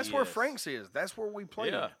RIT. and that's where Frank's is. That's where we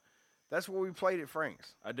played. Yeah. It. That's where we played at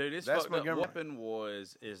Frank's. I do. This That's fucked up. Montgomery. What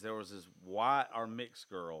happened is there was this white or mixed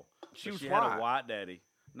girl. She but was she white. had a white daddy.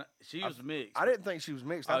 No, she was mixed. I didn't think she was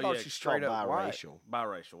mixed. I Oh, thought yeah, she it's straight Called up white. biracial.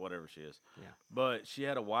 Biracial, whatever she is. Yeah. But she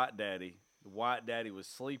had a white daddy. The white daddy was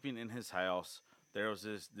sleeping in his house. There was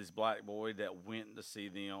this black boy that went to see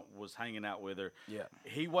them, was hanging out with her. Yeah.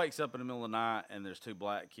 He wakes up in the middle of the night and there's two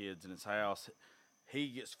black kids in his house. He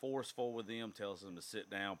gets forceful with them, tells them to sit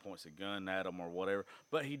down, points a gun at them or whatever.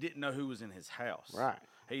 But he didn't know who was in his house. Right.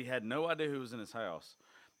 He had no idea who was in his house.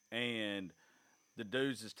 And the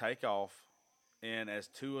dudes just take off. And as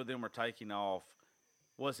two of them are taking off,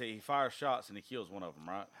 he fires shots and he kills one of them,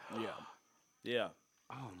 right? Yeah. Yeah.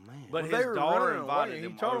 Oh man. But Well, they his were daughter running invited away.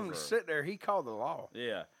 him He told over. them to sit there. He called the law.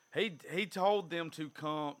 Yeah. He told them to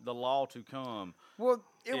come, the law to come. Well,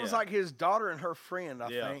 it was Yeah. like his daughter and her friend, I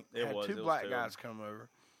Yeah, think, it had was. two It was black terrible. guys come over.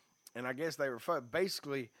 And I guess they were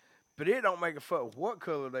basically, but it don't make a fuck what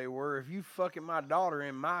color they were. If you fucking my daughter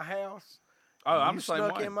in my house, Oh, I'm you the same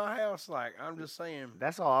snuck way. in my house, like, I'm just saying.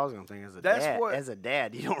 That's all I was gonna think. That's Dad, what- as a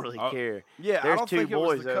dad, you don't really Oh, care. Yeah, I There's don't two think it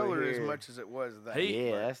was boys the over color as here. much as it was that. He-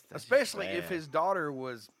 Yeah, that's just Especially if bad. his daughter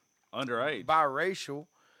was Underage. biracial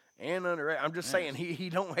and underage. I'm just saying he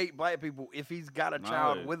don't hate black people if he's got a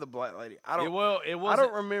child No. with a black lady. I don't. It I wasn't.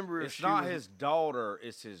 don't remember if It's she not was, his daughter.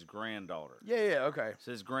 It's his granddaughter. Yeah. Okay. It's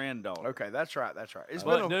his granddaughter. Okay. That's right. It's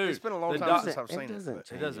But, been dude, a long the time since I've It seen doesn't. it.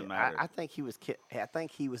 change doesn't matter. I think he was. I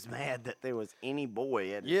think he was mad that there was any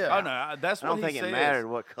boy. At his Yeah. house. Oh no, that's I what don't he think says. it mattered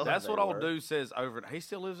what color. That's they what old were. dude says over. He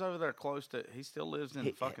still lives over there close to. He still lives in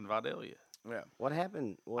He- fucking Vidalia. Yeah. What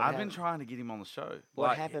happened? I've been trying to get him on the show.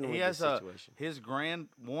 What happened he with has this situation? his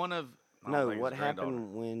one of. I don't No, think what his granddaughter.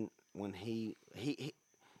 happened when he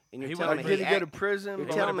and you're He telling went- me Did he go to act- prison? You're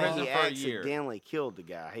He telling me went to he prison for a year. accidentally killed the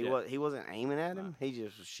guy. Yeah. He wasn't aiming at him. He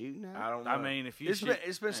just was shooting at him. I don't know. I mean, if you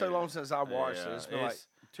it's been so yeah. long since I watched Yeah, it. It's been like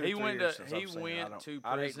 2 or he 3 went years to since he I've seen it. I went don't- to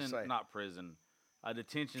I'd hate to prison, say. not prison, a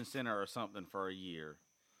detention center or something for a year.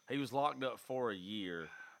 He was locked up for a year.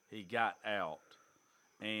 He got out,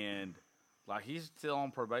 and like he's still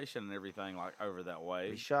on probation and everything, like over that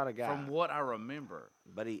way. He shot a guy. From what I remember.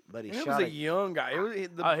 But he And it shot was a young guy. It was,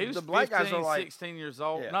 He was the black 15, guys are like 16 years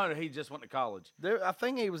old. Yeah. No, he just went to college. I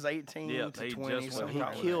think he was 18 Yeah, to he 20. just So went he to something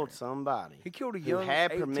like killed that. somebody He killed a who young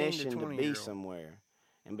had 18 permission to 20 be year old. somewhere,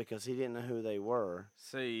 and because he didn't know who they were,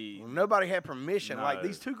 See, Well, nobody had permission. Like No.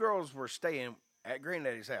 these two girls were staying at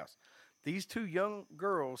Granddaddy's house. These two young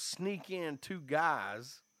girls sneak in two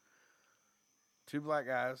guys, two black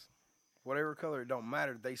guys, whatever color, it don't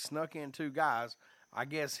matter. They snuck in two guys. I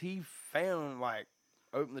guess he found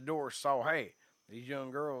opened the door, saw, hey, these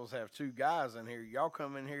young girls have two guys in here. Y'all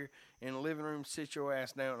come in here in the living room, sit your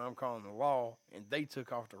ass down, and I'm calling the law. And they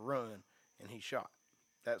took off to run, and he shot.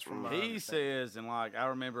 That's from my he understanding. says, and like I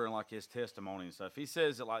remember in like his testimony and stuff, he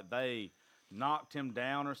says that like they knocked him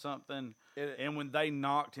down or something, and when they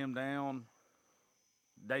knocked him down,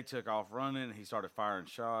 they took off running. And he started firing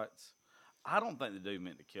shots. I don't think the dude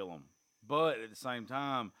meant to kill him, but at the same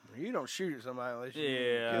time, You don't shoot at somebody unless you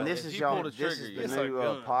Yeah. and if this is you y'all. pull the This trigger, is you- the It's new a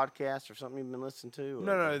gun. podcast or something you've been listening to. or-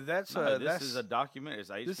 No, that's no, this that's is a documentary. It's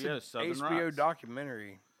this HBO is Southern HBO Rights.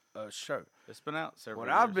 documentary show. It's been out several What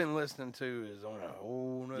years. I've been listening to is on a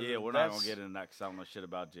whole nother. Yeah, we're not gonna get into that because I don't know shit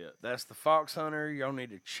about it yet. That's the Fox Hunter. Y'all need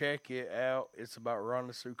to check it out. It's about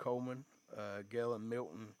Rhonda Sue Coleman, Gail and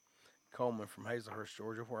Milton Coleman from Hazelhurst,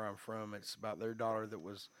 Georgia, where I'm from. It's about their daughter that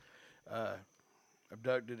was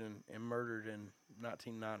abducted and murdered in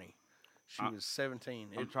 1990. She was 17.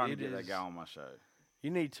 I'm trying to get that guy on my show. You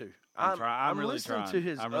need to. I'm trying. I'm really listening trying. to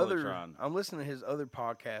his I'm really other. trying. I'm listening to his other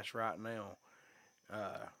podcast right now.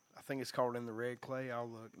 I think it's called In the Red Clay. I'll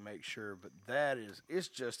look and make sure, but it's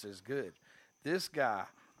just as good. This guy,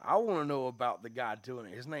 I want to know about the guy doing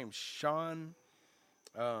it. His name's Sean.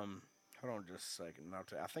 Hold on just a second.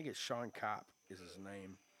 I think it's Sean Kopp is his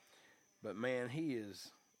name. But man, he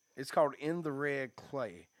is. It's called In the Red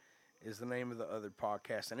Clay, is the name of the other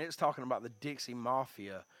podcast, and it's talking about the Dixie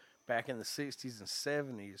Mafia back in the 60s and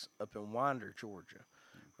 70s up in Winder, Georgia,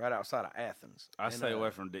 right outside of Athens. I And, stay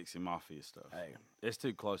away from Dixie Mafia stuff. Hey, It's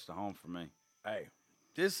too close to home for me.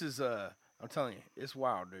 this is I'm telling you, it's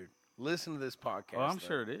wild, dude. Listen to this podcast. Well, I'm though.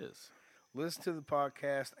 sure it is. Listen to the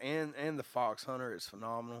podcast and the Fox Hunter. It's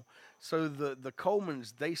phenomenal. So the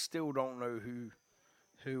Colemans, they still don't know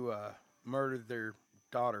who murdered their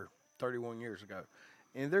daughter 31 years ago,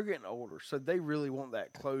 and they're getting older, so they really want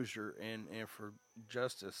that closure and for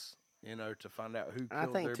justice, to find out who And I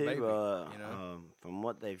killed think their too, baby. from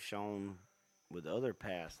what they've shown with other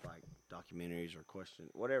past like documentaries or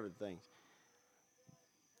whatever things,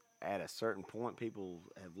 at a certain point, people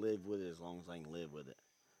have lived with it as long as they can live with it.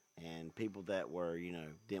 And people that were,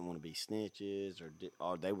 didn't want to be snitches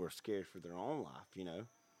or they were scared for their own life,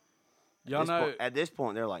 Y'all know. At this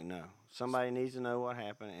point, they're like, no, somebody needs to know what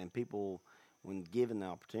happened. And people, when given the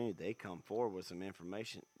opportunity, they come forward with some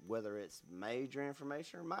information, whether it's major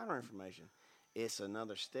information or minor information. It's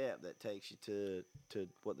another step that takes you to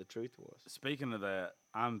what the truth was. Speaking of that,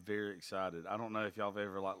 I'm very excited. I don't know if y'all have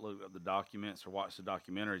ever looked up the documents or watched the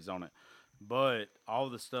documentaries on it, but all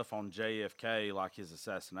the stuff on JFK, like his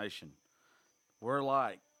assassination, we're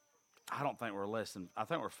I don't think I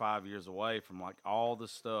think we're 5 years away from all the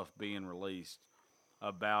stuff being released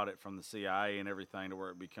about it from the CIA and everything to where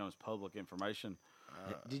it becomes public information.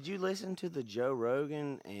 Did you listen to the Joe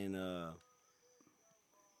Rogan and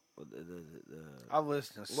I've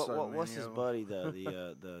listened to so what's many his of them. buddy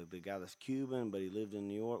the guy that's Cuban but he lived in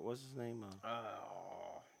New York? What's his name?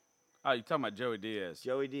 Oh, you talking about Joey Diaz?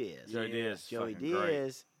 Joey Diaz. Joey Diaz is Joey fucking great.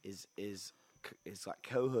 Diaz is like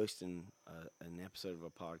co-hosting an episode of a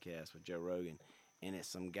podcast with Joe Rogan, and it's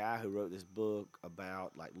some guy who wrote this book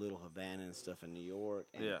about Little Havana and stuff in New York,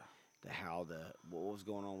 and Yeah. what was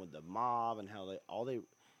going on with the mob and how they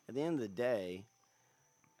at the end of the day,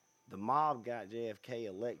 the mob got JFK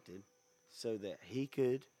elected so that he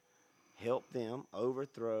could help them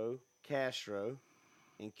overthrow Castro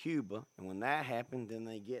in Cuba. And when that happened, then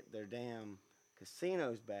they get their damn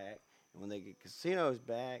casinos back. And when they get casinos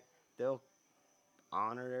back, they'll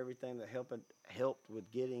honor everything that helped with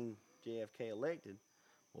getting JFK elected.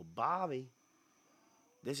 Well, Bobby,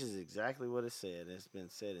 this is exactly what it said. It's been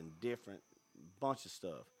said in different bunch of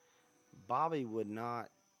stuff. Bobby would not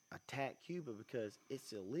attack Cuba because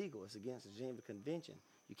it's illegal. It's against the Geneva Convention.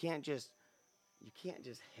 You can't just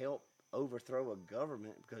help overthrow a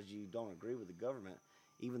government because you don't agree with the government.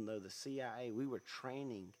 Even though the CIA, we were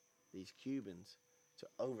training these Cubans to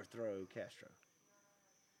overthrow Castro.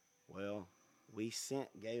 Well, we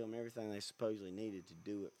gave them everything they supposedly needed to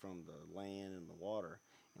do it from the land and the water,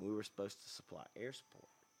 and we were supposed to supply air support.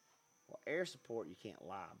 Well, air support you can't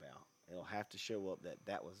lie about. It'll have to show up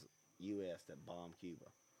that was U.S. that bombed Cuba.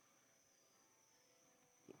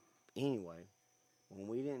 Anyway, when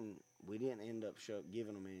we didn't end up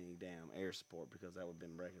giving them any damn air support because that would have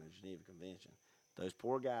been breaking the Geneva Convention. Those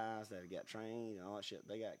poor guys that got trained and all that shit,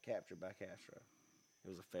 they got captured by Castro. It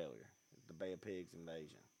was a failure. The Bay of Pigs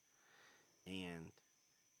invasion. And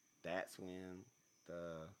that's when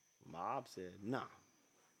the mob said, "No,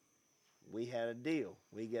 we had a deal.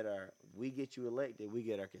 We get you elected. We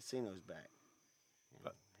get our casinos back."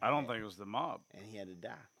 But I don't think it was the mob. And he had to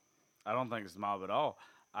die. I don't think it's the mob at all.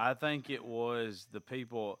 I think it was the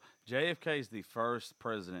people. JFK is the first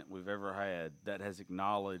president we've ever had that has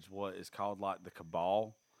acknowledged what is called like the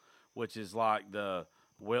cabal, which is like the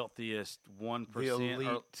wealthiest 1%. The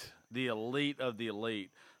elite. The elite of the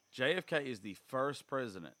elite. JFK is the first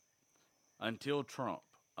president until Trump,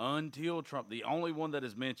 the only one that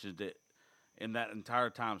has mentioned it in that entire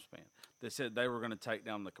time span, that said they were going to take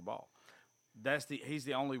down the cabal. He's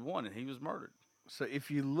the only one, and he was murdered. So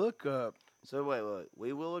if you look up, So wait,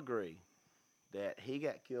 we will agree that he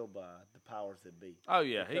got killed by the powers that be. Oh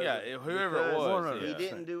yeah, he got whoever it was. He Yeah.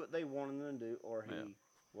 didn't do what they wanted him to do, or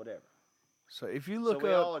whatever. so if you look so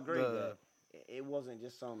we up, all agree that it wasn't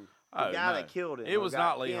just some Oh, guy no. that killed him. It or was got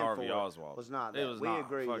not Lee pinned Harvey for it Oswald. Was not It that. was We not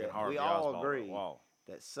agree fucking that Harvey we all Oswald agree at all.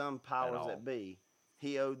 that some At powers all. that be,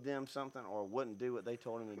 he owed them something or wouldn't do what they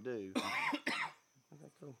told him to do. Okay,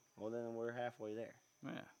 cool. Well, then we're halfway there.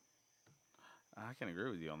 Yeah, I can agree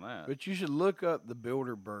with you on that. but you should look up the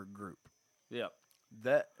Bilderberg Group. Yep,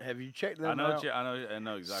 That have you checked them I know. out? I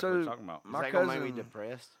know exactly So- what you're talking about. Is My that gonna make me cousin-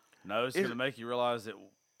 depressed? No, it's Is going to it- make you realize that.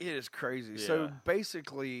 It is crazy. So Yeah.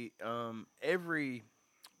 basically, every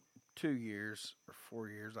 2 years or 4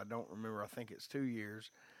 years, I don't remember. I think it's 2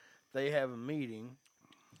 years. They have a meeting,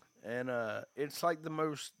 and it's like the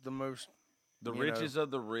most The you richest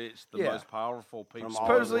of the rich, the Yeah. most powerful people. From all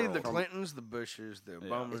supposedly over the the world. Clintons, the Bushes, the Yeah.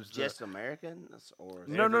 Obamas. It's just Americans, or is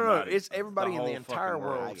No, Everybody. It's everybody The in the whole entire fucking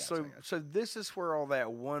world. world. I got So, you, I got so this is where all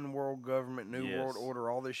that one world government, new world Yes.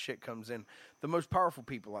 order, all this shit comes in. The most powerful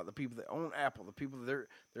people, like the people that own Apple, the people that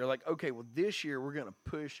they're like, okay, well, this year we're gonna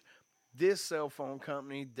push this cell phone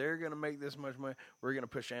company. They're gonna make this much money. We're gonna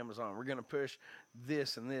push Amazon. We're gonna push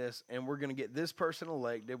this, and we're gonna get this person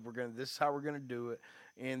elected. This is how we're gonna do it.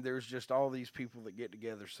 And there's just all these people that get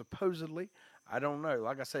together. Supposedly, I don't know.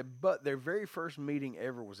 Like I said, but their very first meeting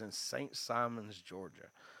ever was in St. Simons, Georgia.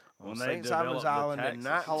 When On they St. Simons developed the Island in taxes.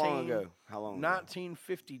 19, How long ago? How long ago?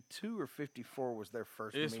 1952 or 54 was their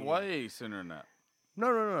first It's meeting. way sooner than that.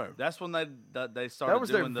 No. That's when they started That was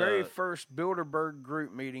their doing very first Bilderberg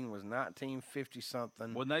group meeting was 1950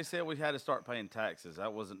 something. When they said we had to start paying taxes,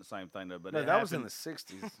 that wasn't the same thing though. But No, it that was in happened- the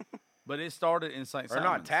 60s. But it started in St. Or Simons.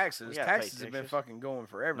 not taxes. We gotta pay Taxes have been taxes. fucking going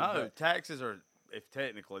forever. No, but- taxes are, if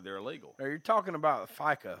technically they're illegal. No, you're talking about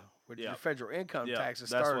FICA, which is Yep. your federal income Yep, taxes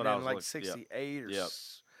that's started what I in was like looking- 68 or Yep.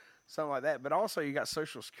 something like that. But also you got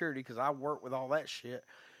Social Security because I work with all that shit.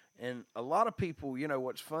 And a lot of people,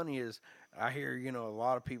 what's funny is I hear, a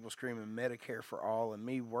lot of people screaming Medicare for all, and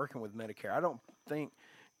me working with Medicare. I don't think,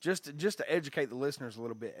 just to educate the listeners a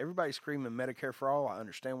little bit, everybody's screaming Medicare for all. I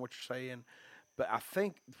understand what you're saying. But I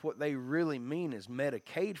think what they really mean is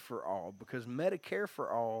Medicaid for all, because Medicare for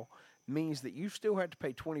all means that you still have to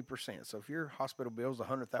pay 20%. So if your hospital bill is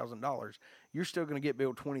 $100,000, you're still going to get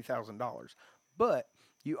billed $20,000. But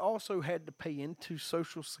you also had to pay into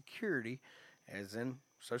Social Security, as in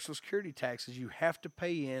Social Security taxes. You have to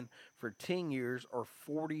pay in for 10 years or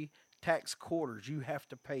 40 tax quarters. You have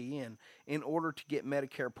to pay in order to get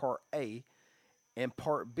Medicare Part A. And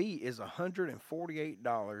Part B is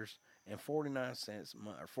 $148.49 a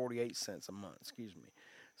month, or 48 cents a month, excuse me.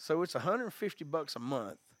 So it's $150 a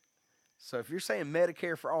month. So if you're saying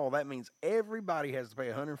Medicare for all, that means everybody has to pay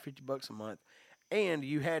 $150 a month, and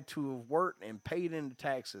you had to have worked and paid into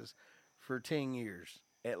taxes for 10 years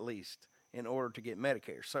at least in order to get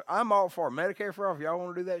Medicare. So I'm all for Medicare for all. If y'all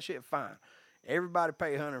want to do that shit, fine. Everybody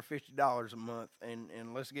pay $150 a month,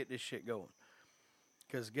 and let's get this shit going.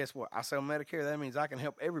 Because guess what? I sell Medicare. That means I can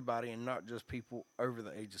help everybody and not just people over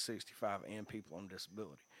the age of 65 and people on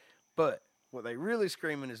disability. But what they really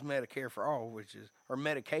screaming is Medicare for all, or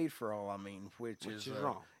Medicaid for all, which is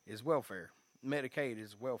wrong. Is welfare. Medicaid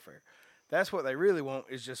is welfare. That's what they really want,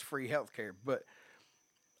 is just free health care. But,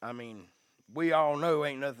 we all know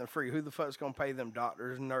ain't nothing free. Who the fuck's going to pay them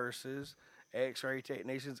doctors, nurses, x-ray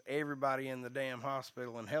technicians, everybody in the damn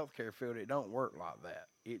hospital and healthcare field? It don't work like that.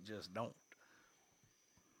 It just don't.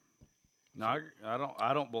 No,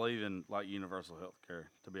 I don't believe in like universal health care,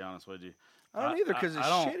 to be honest with you. I don't either, because it's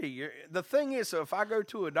shitty. The thing is, so if I go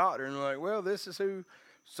to a doctor and they're like, well, this is who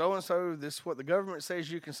so-and-so, this is what the government says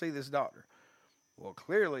you can see this doctor. Well,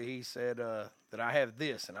 clearly he said that I have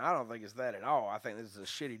this, and I don't think it's that at all. I think this is a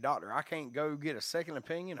shitty doctor. I can't go get a second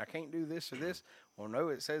opinion. I can't do this or this. Well, no,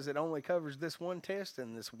 it says it only covers this one test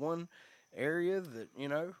in this one area that,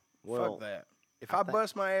 fuck that. If I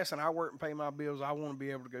bust my ass and I work and pay my bills, I want to be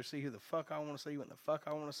able to go see who the fuck I want to see, when the fuck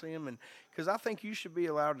I want to see them. And because I think you should be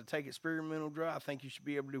allowed to take experimental drugs. I think you should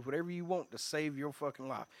be able to do whatever you want to save your fucking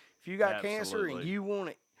life. If you got cancer and you want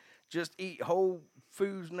to just eat whole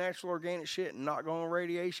foods, natural, organic shit, and not go on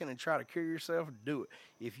radiation and try to cure yourself, do it.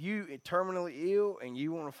 If you are terminally ill and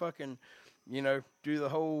you want to fucking, do the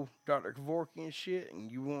whole Dr. Kevorkian shit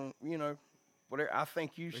and you want, whatever, I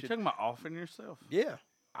think you should. You're talking about offering yourself? Yeah.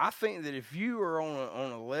 I think that if you are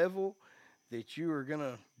on a level that you are going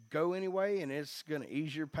to go anyway and it's going to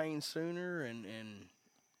ease your pain sooner and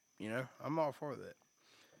I'm all for that.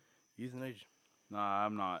 Euthanasia. No,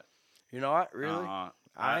 I'm not. You're not? Really?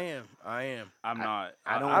 I am. I'm not.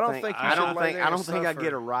 I don't think I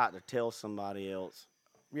get a right to tell somebody else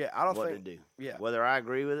what to do. Yeah. Whether I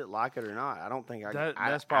agree with it, like it or not, I don't think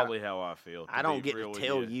That's probably how I feel. I don't get to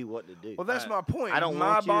tell you what to do. Well, that's my point. I don't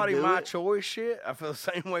my want you body, to do my it. choice shit. I feel the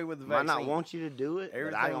same way with the vaccine. I might not want you to do it,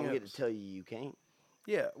 but I don't get else. to tell you can't.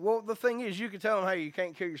 Yeah. Well, the thing is, you can tell them, hey, you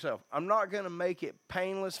can't kill yourself. I'm not going to make it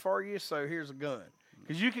painless for you, so here's a gun.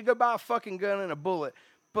 Because you could go buy a fucking gun and a bullet,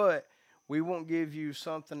 but we won't give you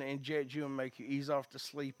something to inject you and make you ease off to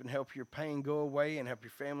sleep and help your pain go away and help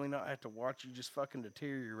your family not have to watch you just fucking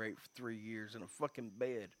deteriorate for 3 years in a fucking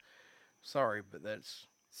bed. Sorry, but that's...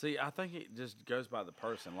 See, I think it just goes by the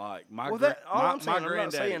person. Like, my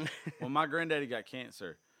granddaddy, when my granddaddy got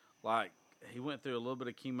cancer, like, he went through a little bit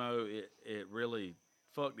of chemo. It really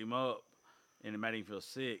fucked him up, and it made him feel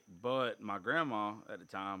sick. But my grandma at the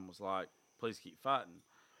time was like, please keep fighting.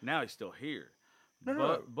 Now he's still here.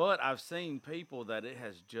 But I've seen people that it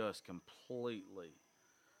has just completely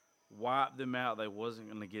wiped them out. They wasn't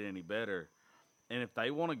going to get any better. And if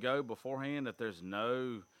they want to go beforehand, if there's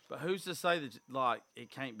no... But who's to say that, like,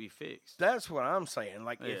 it can't be fixed? That's what I'm saying.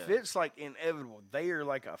 Like, if it's, like, inevitable, they are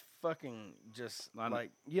like a fucking just,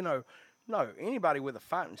 no, anybody with a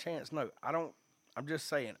fighting chance, no. I'm just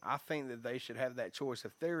saying, I think that they should have that choice.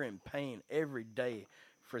 If they're in pain every day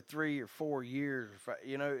for 3 or 4 years,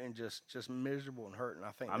 and just miserable and hurting,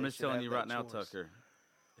 I think I'm just telling you right now, choice. Tucker,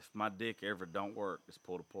 if my dick ever don't work, just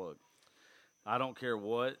pull the plug. I don't care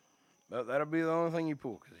what. But that'll be the only thing you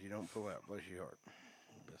pull, because you don't pull out. Bless your heart.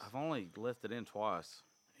 I've only left it in twice.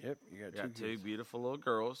 Yep, you got two beautiful little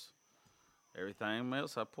girls. Everything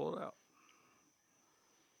else I pulled out.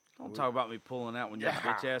 Don't talk about me pulling out when your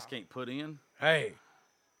bitch ass can't put in. Hey.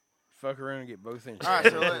 Fuck around and get both in. All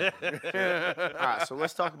right, so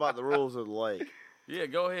let's talk about the rules of the lake. Yeah,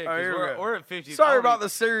 go ahead. We're at 50. Sorry about the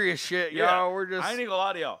serious shit, y'all. Yeah, We're just. I ain't even gonna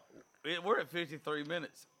lie to y'all. We're at 53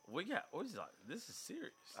 minutes. This is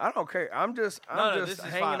serious. I don't care. I'm just this is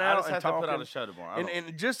hanging fine. out I just and have talking. to put out a show tomorrow.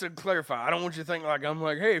 And just to clarify, I don't want you to think like I'm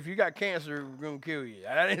like, hey, if you got cancer, we're gonna kill you.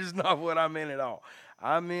 That is not what I meant at all.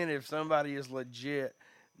 I meant if somebody is legit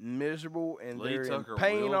miserable and Lee they're Tucker in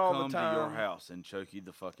pain will all come the time. to your house and choke you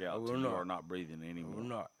the fuck out until you are not breathing anymore.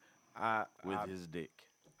 We're not. With his dick.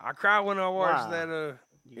 I cry when I watch that.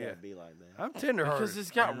 You gotta be like that. I'm tenderhearted. Because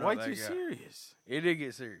it's got way too serious. It did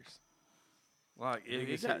get serious. Like,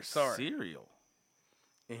 it got serial.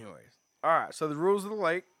 Anyways. All right, so the rules of the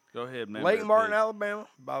lake. Go ahead, man. Lake Martin, Alabama,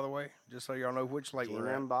 by the way, just so y'all know which lake we're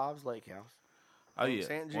Gina at. Bob's Lake House. Oh,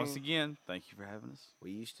 yeah. Once again, thank you for having us. We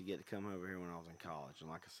used to get to come over here when I was in college, and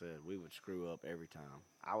like I said, we would screw up every time.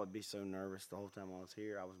 I would be so nervous the whole time I was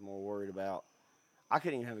here. I was more worried about... I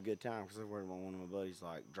couldn't even have a good time because I was worried about one of my buddies,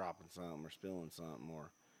 like, dropping something or spilling something, or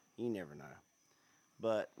you never know.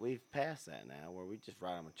 But we've passed that now, where we just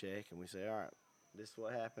write them a check, and we say, all right, this is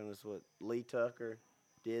what happened. This is what Lee Tucker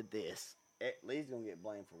did this. Lee's going to get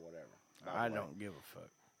blamed for whatever. I don't give a fuck.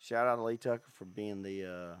 Shout out to Lee Tucker for being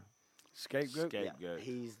the Scapegoat. Yeah, Scapegoat.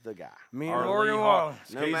 he's the guy. Me and Our Morgan Lee Wallen.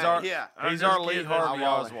 No he's matter- our, yeah, I'm he's just our Lee kidding. Harvey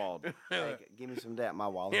Wallen. Oswald. Hey, give me some of that, my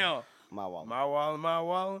wallet. Yeah. My wallet. My Wallen, my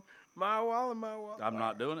Wallen, my Wallen, my Wallen. I'm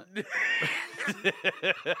not doing it.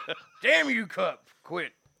 Damn you, Cup.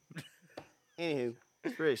 Quit. Anywho,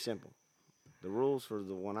 it's really simple. The rules for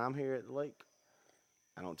the when I'm here at the lake,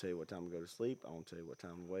 I don't tell you what time to go to sleep. I don't tell you what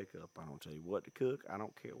time to wake up. I don't tell you what to cook. I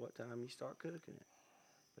don't care what time you start cooking it.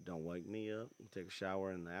 But don't wake me up and take a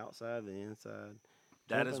shower in the outside, the inside.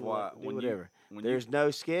 That jump is in the why lake, do when whatever. you There's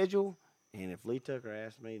no schedule. And if Lee Tucker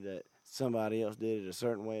asked me that somebody else did it a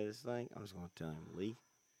certain way, this thing, I'm just going to tell him, Lee.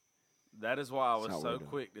 that is why I That's was not what so we're doing.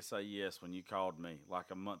 quick to say yes when you called me like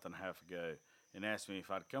a month and a half ago and asked me if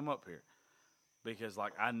I'd come up here, because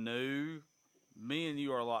like I knew me and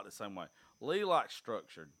you are a lot the same way. Lee likes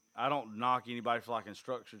structured. I don't knock anybody for liking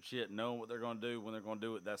structured shit, knowing what they're going to do when they're going to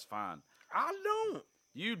do it. That's fine. I don't.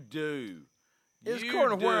 You do. It's You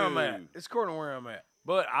according to where I'm do. at. It's according to where I'm at.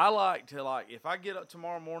 But I like to, like, if I get up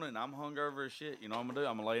tomorrow morning and I'm hungover as shit, you know what I'm going to do?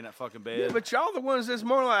 I'm going to lay in that fucking bed. Yeah, but y'all the ones this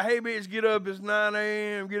morning like, hey, bitch, get up. It's 9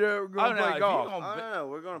 a.m. Get up. We're going to Oh, no, play if golf. you gonna- Oh, no,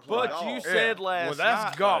 we're going to play But golf. you said Yeah. last Well, that's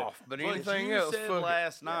night, golf, though. but anything you else, said fuck it.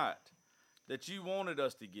 last night that you wanted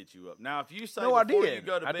us to get you up. Now, if you say No, I before did. you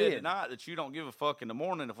go to I bed did. at night that you don't give a fuck in the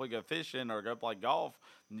morning if we go fishing or go play golf,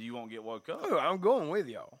 then you won't get woke up. Oh, I'm going with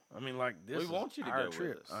y'all. I mean, like, this We is want you to our go with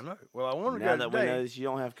trip. us. I know. Well, I want to Now go that we know today. that you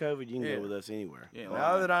don't have COVID, you can Yeah. go with us anywhere. Yeah,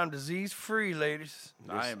 Now that I'm disease-free, ladies.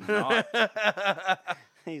 I am not.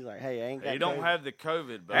 He's like, hey, I ain't got You don't COVID. have the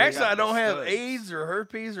COVID, but Actually, I don't have AIDS. AIDS or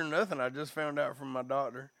herpes or nothing. I just found out from my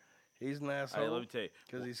doctor. He's an Hey, asshole. let me tell you,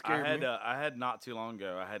 'Cause he scared me. I had not too long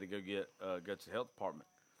ago. I had to go go to the health department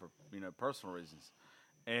for personal reasons,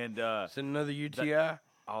 and It's another UTI.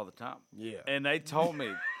 all the time. Yeah. And they told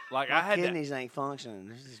me like My I had to, kidneys ain't functioning.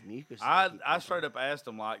 There's this mucus. I straight up asked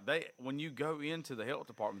them like when you go into the health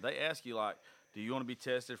department they ask you like, do you want to be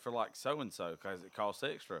tested for like so and so because it costs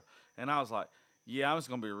extra, and I was like, yeah, I'm just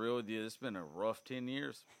gonna be real with you. It's been a rough 10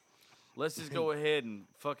 years. Let's just go ahead and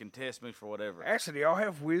fucking test me for whatever. Actually, y'all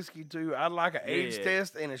have whiskey too. I'd like an AIDS Yeah.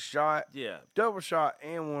 test and a shot, Yeah. double shot,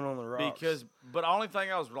 and one on the rocks. But the only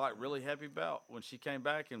thing I was like really happy about when she came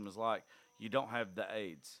back and was like, you don't have the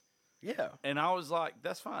AIDS. yeah, And I was like,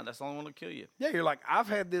 that's fine. That's the only one to kill you. you're like, I've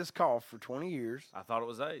had this cough for 20 years, I thought it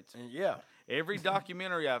was AIDS. and yeah, Every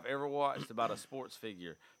documentary I've ever watched about a sports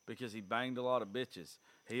figure, because he banged a lot of bitches,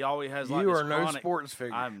 he always has like you this are no chronic- sports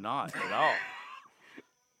figure. I'm not at all.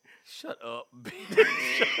 Shut up.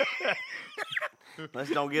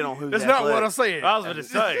 Let's don't get on who's That's not what I athletic. said. I was going to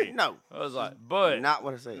say. No, I was like, but not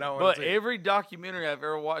what I said. No, But that's it. every documentary I've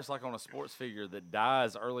ever watched, like on a sports figure that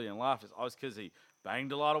dies early in life, is always because he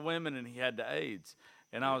banged a lot of women and he had the AIDS.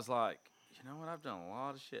 And I was like, you know what? I've done a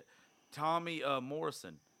lot of shit. Tommy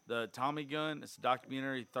Morrison, the Tommy gun, it's a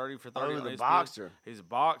documentary, 30 for 30. Oh, on the HBO. boxer. He's a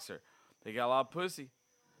boxer. He got a lot of pussy.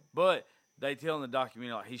 But they tell in the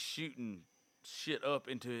documentary, like, he's shooting shit up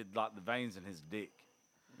into like the veins in his dick.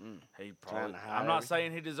 He probably. to hide I'm not everything.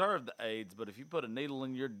 saying he deserved the AIDS, but if you put a needle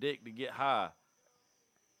in your dick to get high,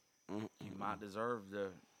 you might deserve the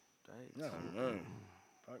AIDS. No, no.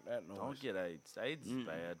 Fuck that noise. Don't get AIDS. AIDS is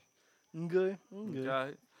bad. Okay. Okay.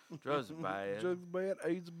 Okay? Drugs are bad. Drugs bad.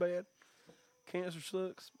 AIDS is bad. Cancer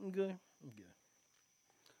sucks. Okay.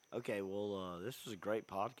 Okay, well, this was a great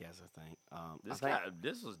podcast. I think.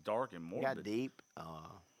 This was dark and We got morbid. deep,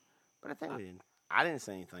 but I think we didn't. I didn't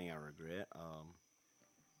say anything I regret.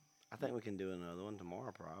 I think we can do another one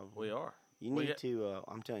tomorrow, probably. We are. You we need got- to.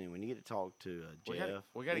 I'm telling you, when you get to talk to We Jeff,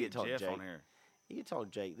 got to you get talk to Jeff Jake, on here. You get to talk to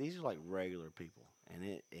Jake. These are like regular people,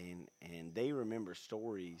 and they remember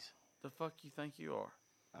stories. The fuck you think you are?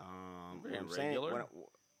 Very What I'm saying, regular.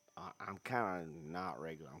 I'm kind of not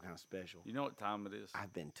regular. I'm kind of special. You know what time it is?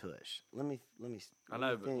 I've been touched. Let me. I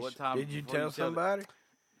know, but finish. what time? Did you before tell somebody?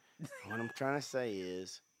 What I'm trying to say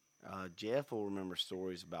is, Jeff will remember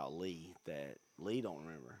stories about Lee that Lee don't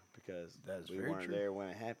remember because That is we very weren't true. there when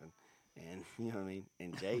it happened, and you know what I mean.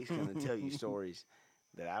 And Jake's going to tell you stories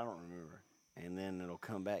that I don't remember, and then it'll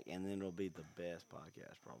come back, and then it'll be the best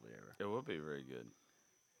podcast probably ever. It will be very good.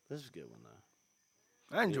 This is a good one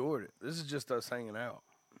though. I enjoyed it. This is just us hanging out.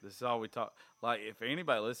 This is all we talk. Like, if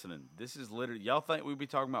anybody listening, this is literally, y'all think we be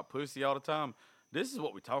talking about pussy all the time? This is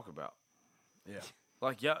what we talk about. Yeah.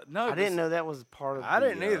 Like, y'all, no. I didn't know that was part of. I the,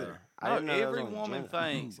 didn't either. I No, didn't know that was every on the woman agenda.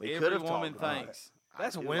 thinks. We Every could've woman talked about it. thinks.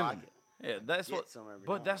 That's I do women. like it. Yeah, that's Get what. some every now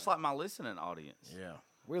But and that's then. like my listening audience. Yeah.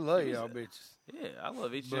 We love Use y'all it. bitches. Yeah, I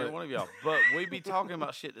love each and every But- one of y'all. But we be talking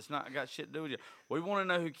about shit that's not got shit to do with you. We want to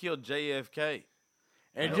know who killed JFK.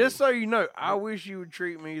 And just so you know, I wish you would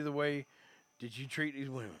treat me the way that you treat these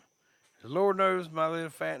women. Lord knows my little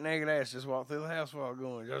fat naked ass just walked through the house while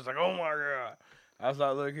going. Just like, oh my God. I was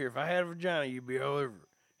like, look here, if I had a vagina, you'd be all over it.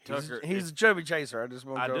 Tucker, He's a chubby chaser. I just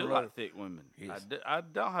want I you to do know. like thick women. Yes. I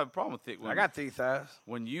don't have a problem with thick women. I got thick thighs.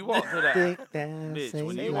 When you walk through that, bitch,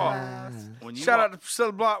 when you walk, Shout out to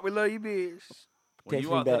Priscilla Block. We love you, bitch. when Text you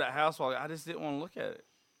me walk through back. that house, I just didn't want to look at it.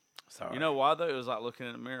 Sorry. You know why though? It was like looking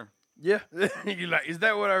in the mirror. Yeah. You like, is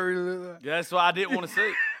that what I really look like? Yeah, that's why I didn't want to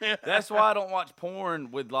see. That's why I don't watch porn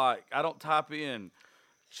with I don't type in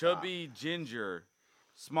chubby ginger,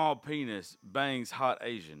 small penis, bangs, hot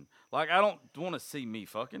Asian. Like I don't want to see me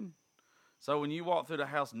fucking. So when you walked through the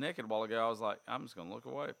house naked a while ago, I was like, I'm just gonna look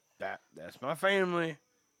away. That's my family.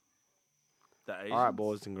 The Asians. All right,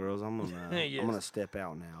 boys and girls, I'm gonna Yes. I'm gonna step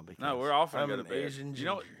out now because No, we're off and I'm go to an bed. Asian You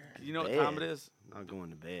know, ginger. you know what time it is? I'm not going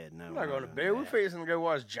to bed. No, I'm not going to bed. We're fixing to go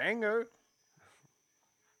watch Django.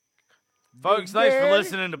 Folks, thanks for Daddy.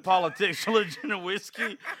 listening to Politics, Religion, and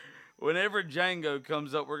Whiskey. Whenever Django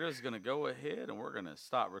comes up, we're just going to go ahead and we're going to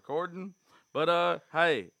stop recording. But,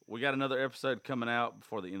 hey, we got another episode coming out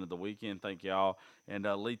before the end of the weekend. Thank y'all. And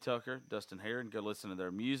Lee Tucker, Dustin Heron, go listen to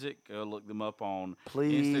their music. Go look them up on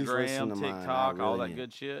Please listen Instagram, to mine. TikTok, I all really that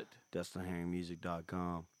good shit.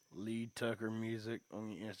 DustinHeronMusic.com. Lee Tucker Music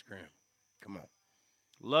on your Instagram. Come on.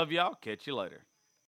 Love y'all. Catch you later.